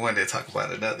think I wanted to talk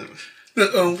about another. We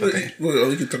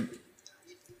can talk.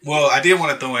 Well, I did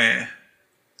want to throw in.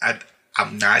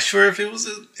 I'm not sure if it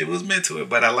was meant to it,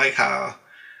 but I like how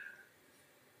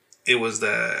it was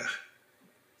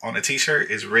on the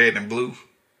T-shirt is red and blue,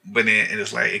 but then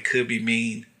it's like it could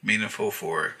be meaningful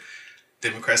for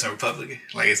Democrats and Republicans.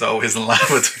 Like, it's always in line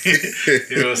between,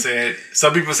 you know what I'm saying?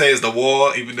 Some people say it's the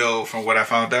wall, even though from what I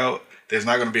found out, there's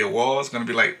not going to be a wall. It's going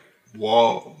to be like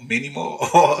mini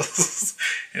walls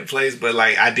in place. But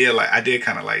like, I did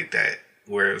kind of like that,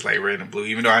 where it was like red and blue,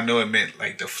 even though I know it meant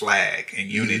like the flag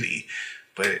and unity.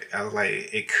 But I was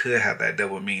like, it could have that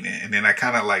double meaning. And then I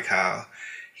kind of like how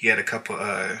he had a couple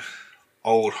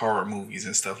old horror movies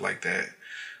and stuff like that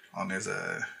on his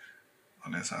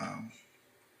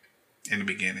in the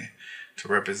beginning, to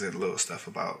represent little stuff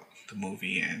about the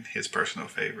movie and his personal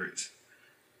favorites.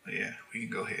 But yeah, we can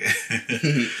go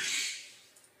ahead.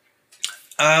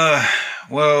 Uh,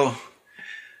 well,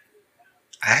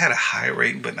 I had a high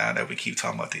rating, but now that we keep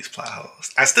talking about these plot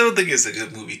holes, I still think it's a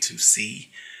good movie to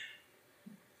see.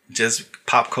 Just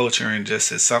pop culture and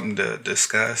just as something to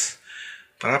discuss.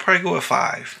 But I'd probably go with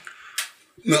 5.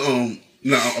 No,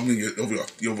 no. I mean your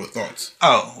overall thoughts.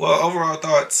 Oh, well, overall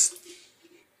thoughts.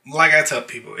 Like I tell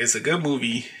people, it's a good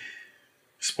movie.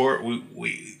 Sport.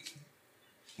 We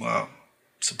well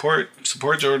support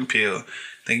Jordan Peele.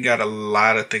 I think he got a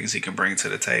lot of things he can bring to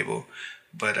the table.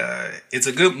 But it's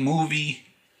a good movie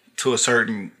to a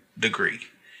certain degree.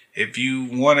 If you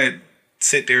want to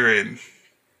sit there and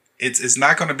it's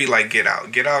not going to be like Get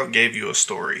Out. Get Out gave you a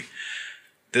story.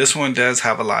 This one does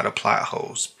have a lot of plot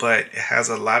holes, but it has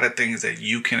a lot of things that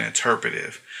you can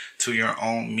interpret to your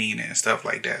own meaning and stuff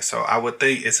like that. So I would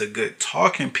think it's a good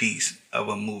talking piece of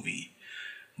a movie.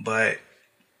 But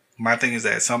my thing is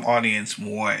that some audience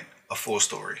want a full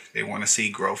story. They want to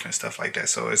see growth and stuff like that.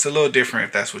 So it's a little different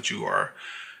if that's what you are,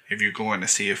 if you're going to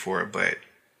see it for it. But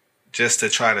just to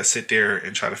try to sit there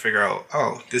and try to figure out,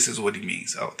 oh, this is what he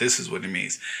means. Oh, this is what he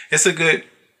means. I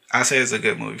say it's a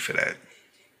good movie for that.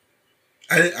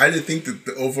 I didn't think that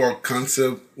the overall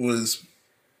concept was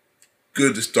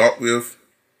good to start with.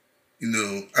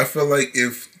 I felt like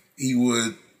if he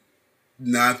would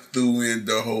not throw in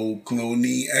the whole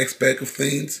cloning aspect of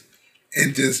things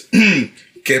and just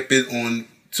kept it on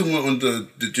somewhere on the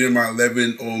Jeremiah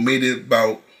 11 or made it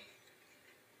about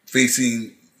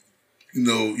facing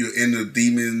your inner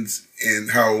demons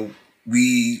and how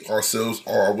we ourselves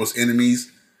are our worst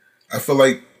enemies. I feel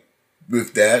like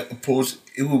with that approach,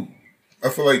 I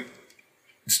feel like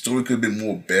the story could have been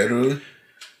more better.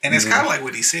 And it's kind of like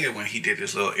what he said when he did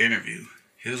his little interview.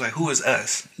 He was like, "Who is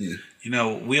us? Yeah.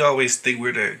 We always think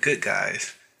we're the good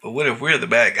guys, but what if we're the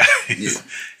bad guys?"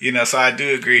 Yeah. So I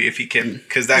do agree if he can,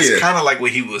 because that's kind of like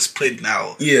what he was putting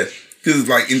out. Yeah. Because,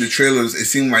 like, in the trailers, it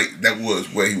seemed like that was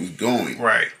where he was going.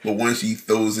 Right. But once he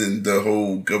throws in the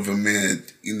whole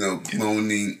government,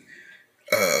 cloning,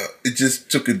 it just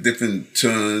took a different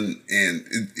turn and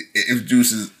it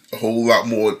introduces a whole lot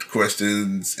more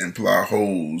questions and plot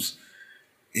holes.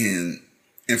 And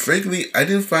frankly, I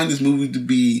didn't find this movie to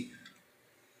be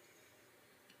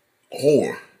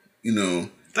horror,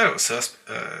 That was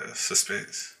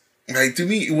suspense. Like, to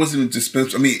me, it wasn't even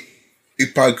suspense. I mean,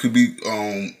 it probably could be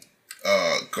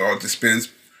called suspense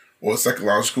or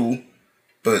psychological,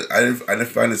 but I didn't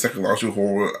find it psychological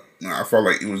horror. I felt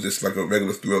like it was just like a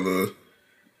regular thriller.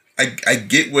 I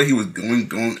get where he was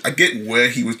going. I get where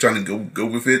he was trying to go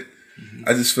with it. Mm-hmm.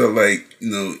 I just felt like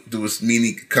there was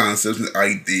many concepts and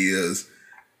ideas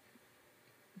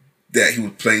that he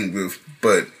was playing with,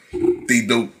 but they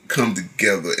don't come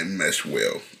together and mesh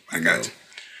well. I got you.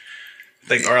 I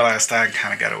think R.L. Stein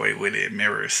kind of got away with it.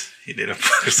 Mirrors. He did a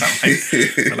book or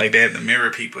something like they had the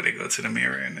mirror people. They go to the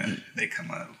mirror and then they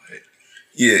come up with it.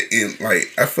 Yeah, and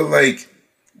like I feel like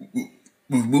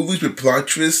with movies with plot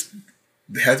twists,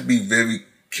 they have to be very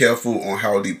careful on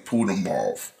how they pull them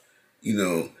off.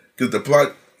 Because the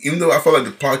plot, even though I felt like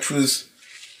the plot twist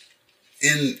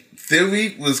in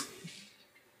theory was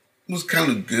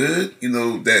kind of good.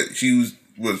 That she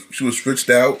was switched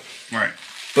out, right?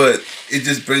 But it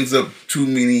just brings up too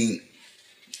many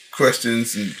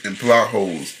questions and plot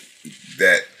holes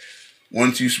that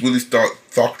once you really start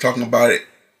talking about it,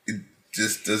 it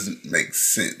just doesn't make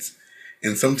sense.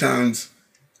 And sometimes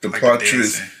the like plot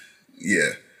twist, yeah.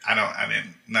 I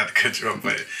didn't, not to cut you off,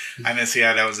 but I didn't see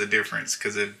how that was a difference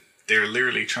because they're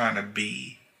literally trying to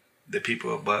be the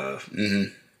people above.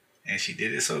 Mm-hmm. And she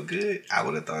did it so good, I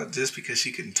would have thought just because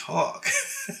she can talk.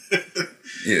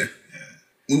 Yeah.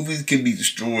 Movies can be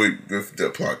destroyed with the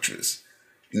plot twist.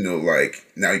 Like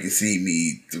Now You Can See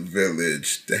Me, The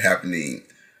Village, The Happening.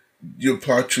 Your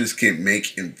plot twist can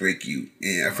make and break you.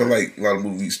 And I feel like a lot of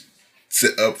movies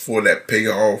set up for that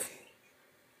payoff.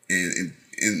 And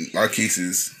in a lot of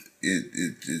cases,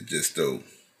 it just don't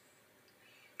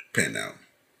pan out.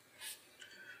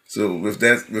 So with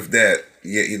that,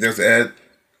 yeah, there's an ad.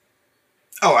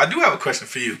 Oh, I do have a question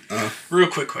for you. Real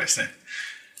quick question.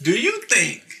 Do you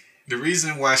think the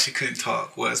reason why she couldn't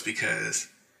talk was because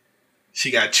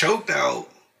she got choked out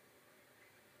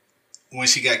when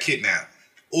she got kidnapped?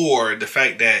 Or the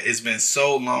fact that it's been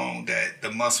so long that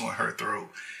the muscle in her throat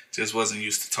just wasn't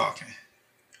used to talking?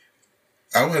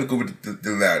 I would have to go with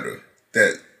the latter.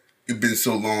 That it's been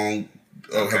so long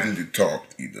of having to talk,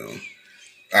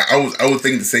 I was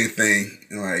thinking the same thing.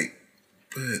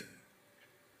 But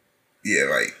yeah,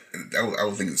 I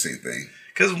was thinking the same thing.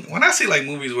 Because when I see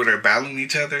movies where they're battling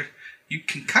each other, you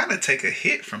can kind of take a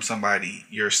hit from somebody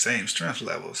your same strength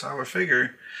level. So I would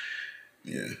figure,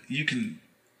 you can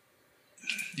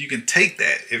you can take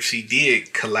that if she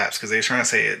did collapse, because they're trying to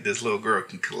say this little girl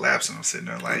can collapse, and I'm sitting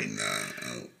there like,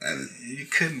 you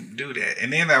couldn't do that.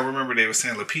 And then I remember they were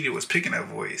saying Lupita was picking that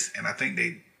voice, and I think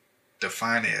they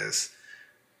define it as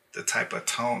the type of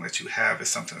tone that you have is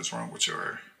something that's wrong with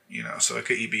your, so it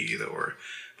could be either or.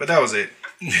 But that was it.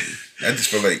 I just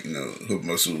feel like, Hood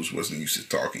Muscles wasn't used to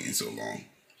talking in so long.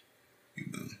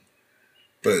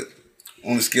 But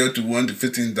on a scale to $1 to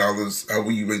 $15, how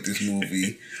will you rate this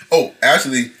movie? Oh,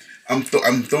 actually, I'm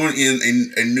throwing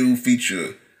in a new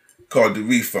feature called the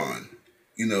refund.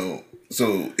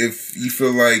 So if you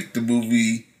feel like the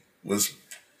movie was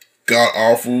god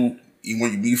awful, you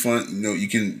want your refund, you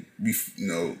can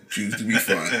choose the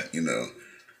refund,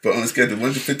 But on a scale of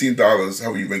 $1 to $15,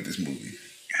 how will you rate this movie?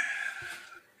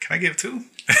 Can I give 2?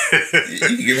 You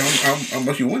can give how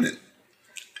much you want it.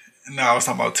 No, I was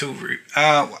talking about 2.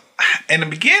 In the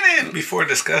beginning, before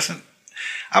discussion,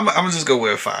 I'm gonna just go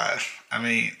with 5. I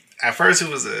mean, at first it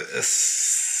was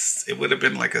it would have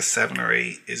been like a 7 or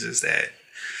 8. It's just that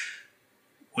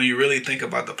when you really think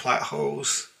about the plot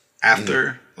holes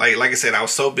after, like I said, I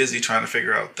was so busy trying to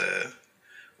figure out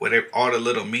what all the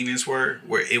little meanings were,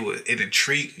 where it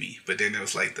intrigued me, but then it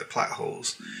was like the plot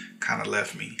holes kind of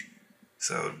left me.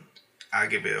 So I'll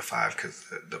give it a 5 because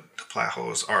the plot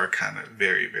holes are kind of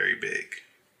very, very big.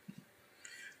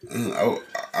 I'm gonna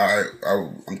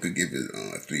give it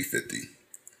a 350.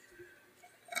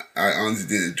 I honestly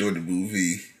did enjoy the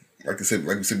movie. Like I said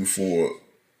before,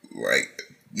 like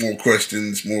more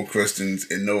questions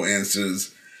and no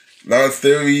answers. A lot of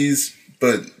theories,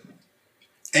 but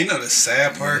the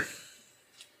sad part?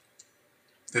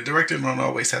 The director don't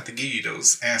always have to give you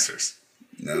those answers.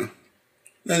 No,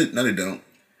 they don't.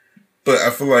 But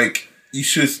I feel like you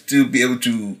should still be able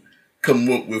to come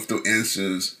up with the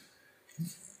answers,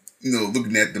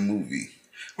 looking at the movie.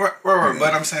 Right.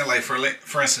 But I'm saying, like,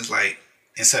 for instance, like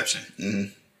Inception.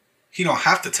 Mm-hmm. He don't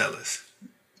have to tell us.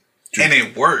 True. And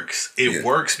it works. It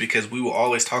works because we will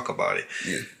always talk about it.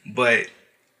 Yeah. But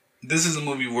this is a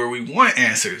movie where we want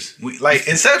answers. We like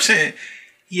Inception,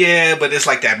 but it's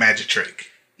like that magic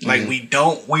trick. Like we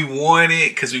want it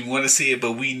because we want to see it,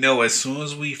 but we know as soon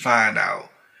as we find out,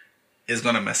 it's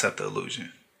gonna mess up the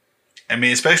illusion. I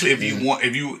mean, especially if you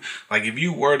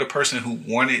were the person who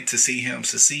wanted to see him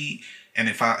succeed and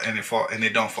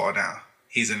it don't fall down.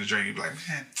 He's in the dream. You'd be like,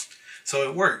 man. So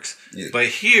it works. Yeah. But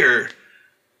here,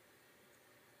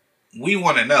 we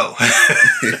want to know.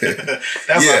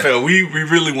 That's what I feel. We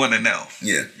really want to know.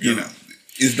 Yeah.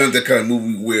 It's not that kind of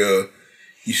movie where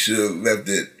you should have left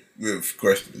it with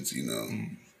questions,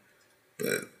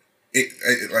 But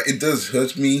it does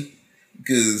hurt me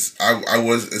because I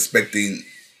was expecting.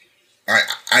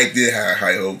 I did have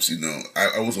high hopes,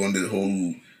 I was on the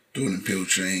whole doing the pill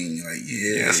train, like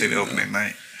I see the opening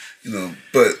night.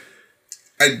 But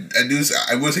I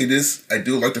will say this: I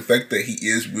do like the fact that he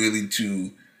is willing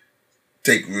to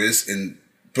take risks and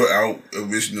put out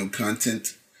original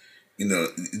content.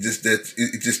 It's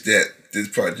just that this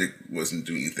project wasn't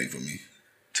doing anything for me.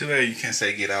 Too bad you can't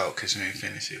say Get Out because you ain't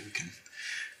finished it. We can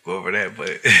go over that, but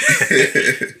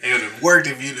it would have worked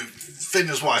if you'd have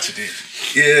finished watching it.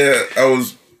 Yeah, I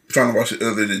was trying to watch it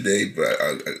earlier today, but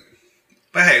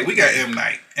But hey, we got M.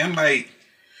 Night. M. Night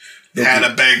had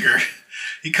a banger.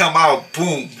 He come out,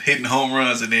 boom, hitting home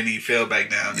runs, and then he fell back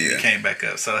down, and he came back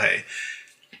up. So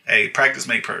hey, practice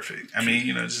make perfect. I mean,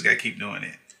 just gotta keep doing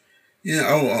it. Yeah,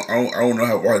 I don't know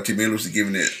how Rotten Tomatoes are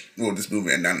giving this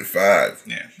movie a 95.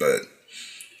 Yeah, but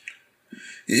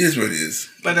it is what it is.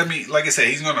 But I mean, like I said,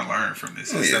 he's gonna learn from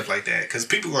this and stuff like that because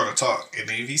people are gonna talk, and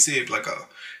then if he said like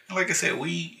I said,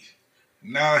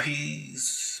 now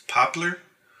he's popular.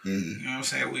 Mm-hmm. You know what I'm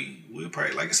saying? We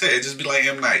probably, like I said, it'd just be like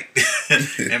M. Night.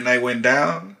 M. Night went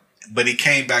down, but he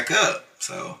came back up.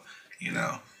 So,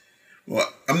 Well,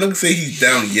 I'm not gonna say he's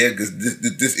down yet because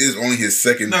this is only his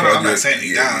second project. No, I'm not saying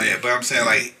he's down yet, but I'm saying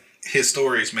like his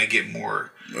stories may get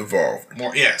more evolved.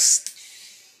 More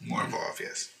involved.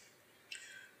 Yes.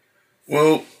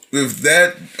 Well, with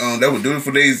that, that will do it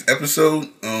for today's episode.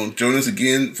 Join us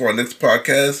again for our next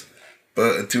podcast.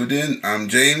 But until then, I'm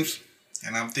James.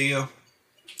 And I'm Theo.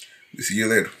 We'll see you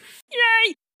later.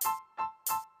 Yay!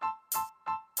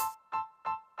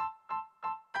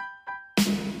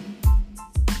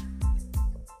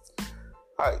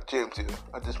 Hi, James here.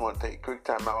 I just want to take a quick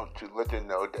time out to let you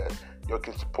know that you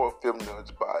can support Film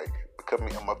Nerds by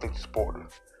becoming a monthly supporter.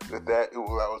 With that, it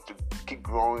will allow us to keep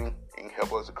growing and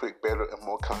help us to create better and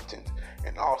more content.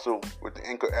 And also, with the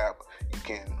Anchor app, you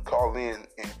can call in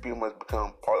and pretty much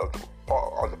become part of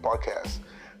the podcast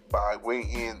by weighing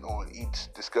in on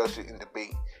each discussion and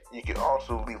debate. You can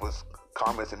also leave us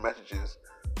comments and messages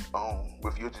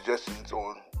with your suggestions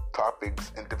on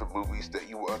topics and different movies that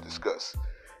you want to discuss.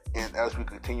 And as we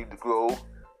continue to grow,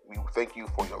 we thank you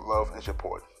for your love and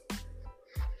support.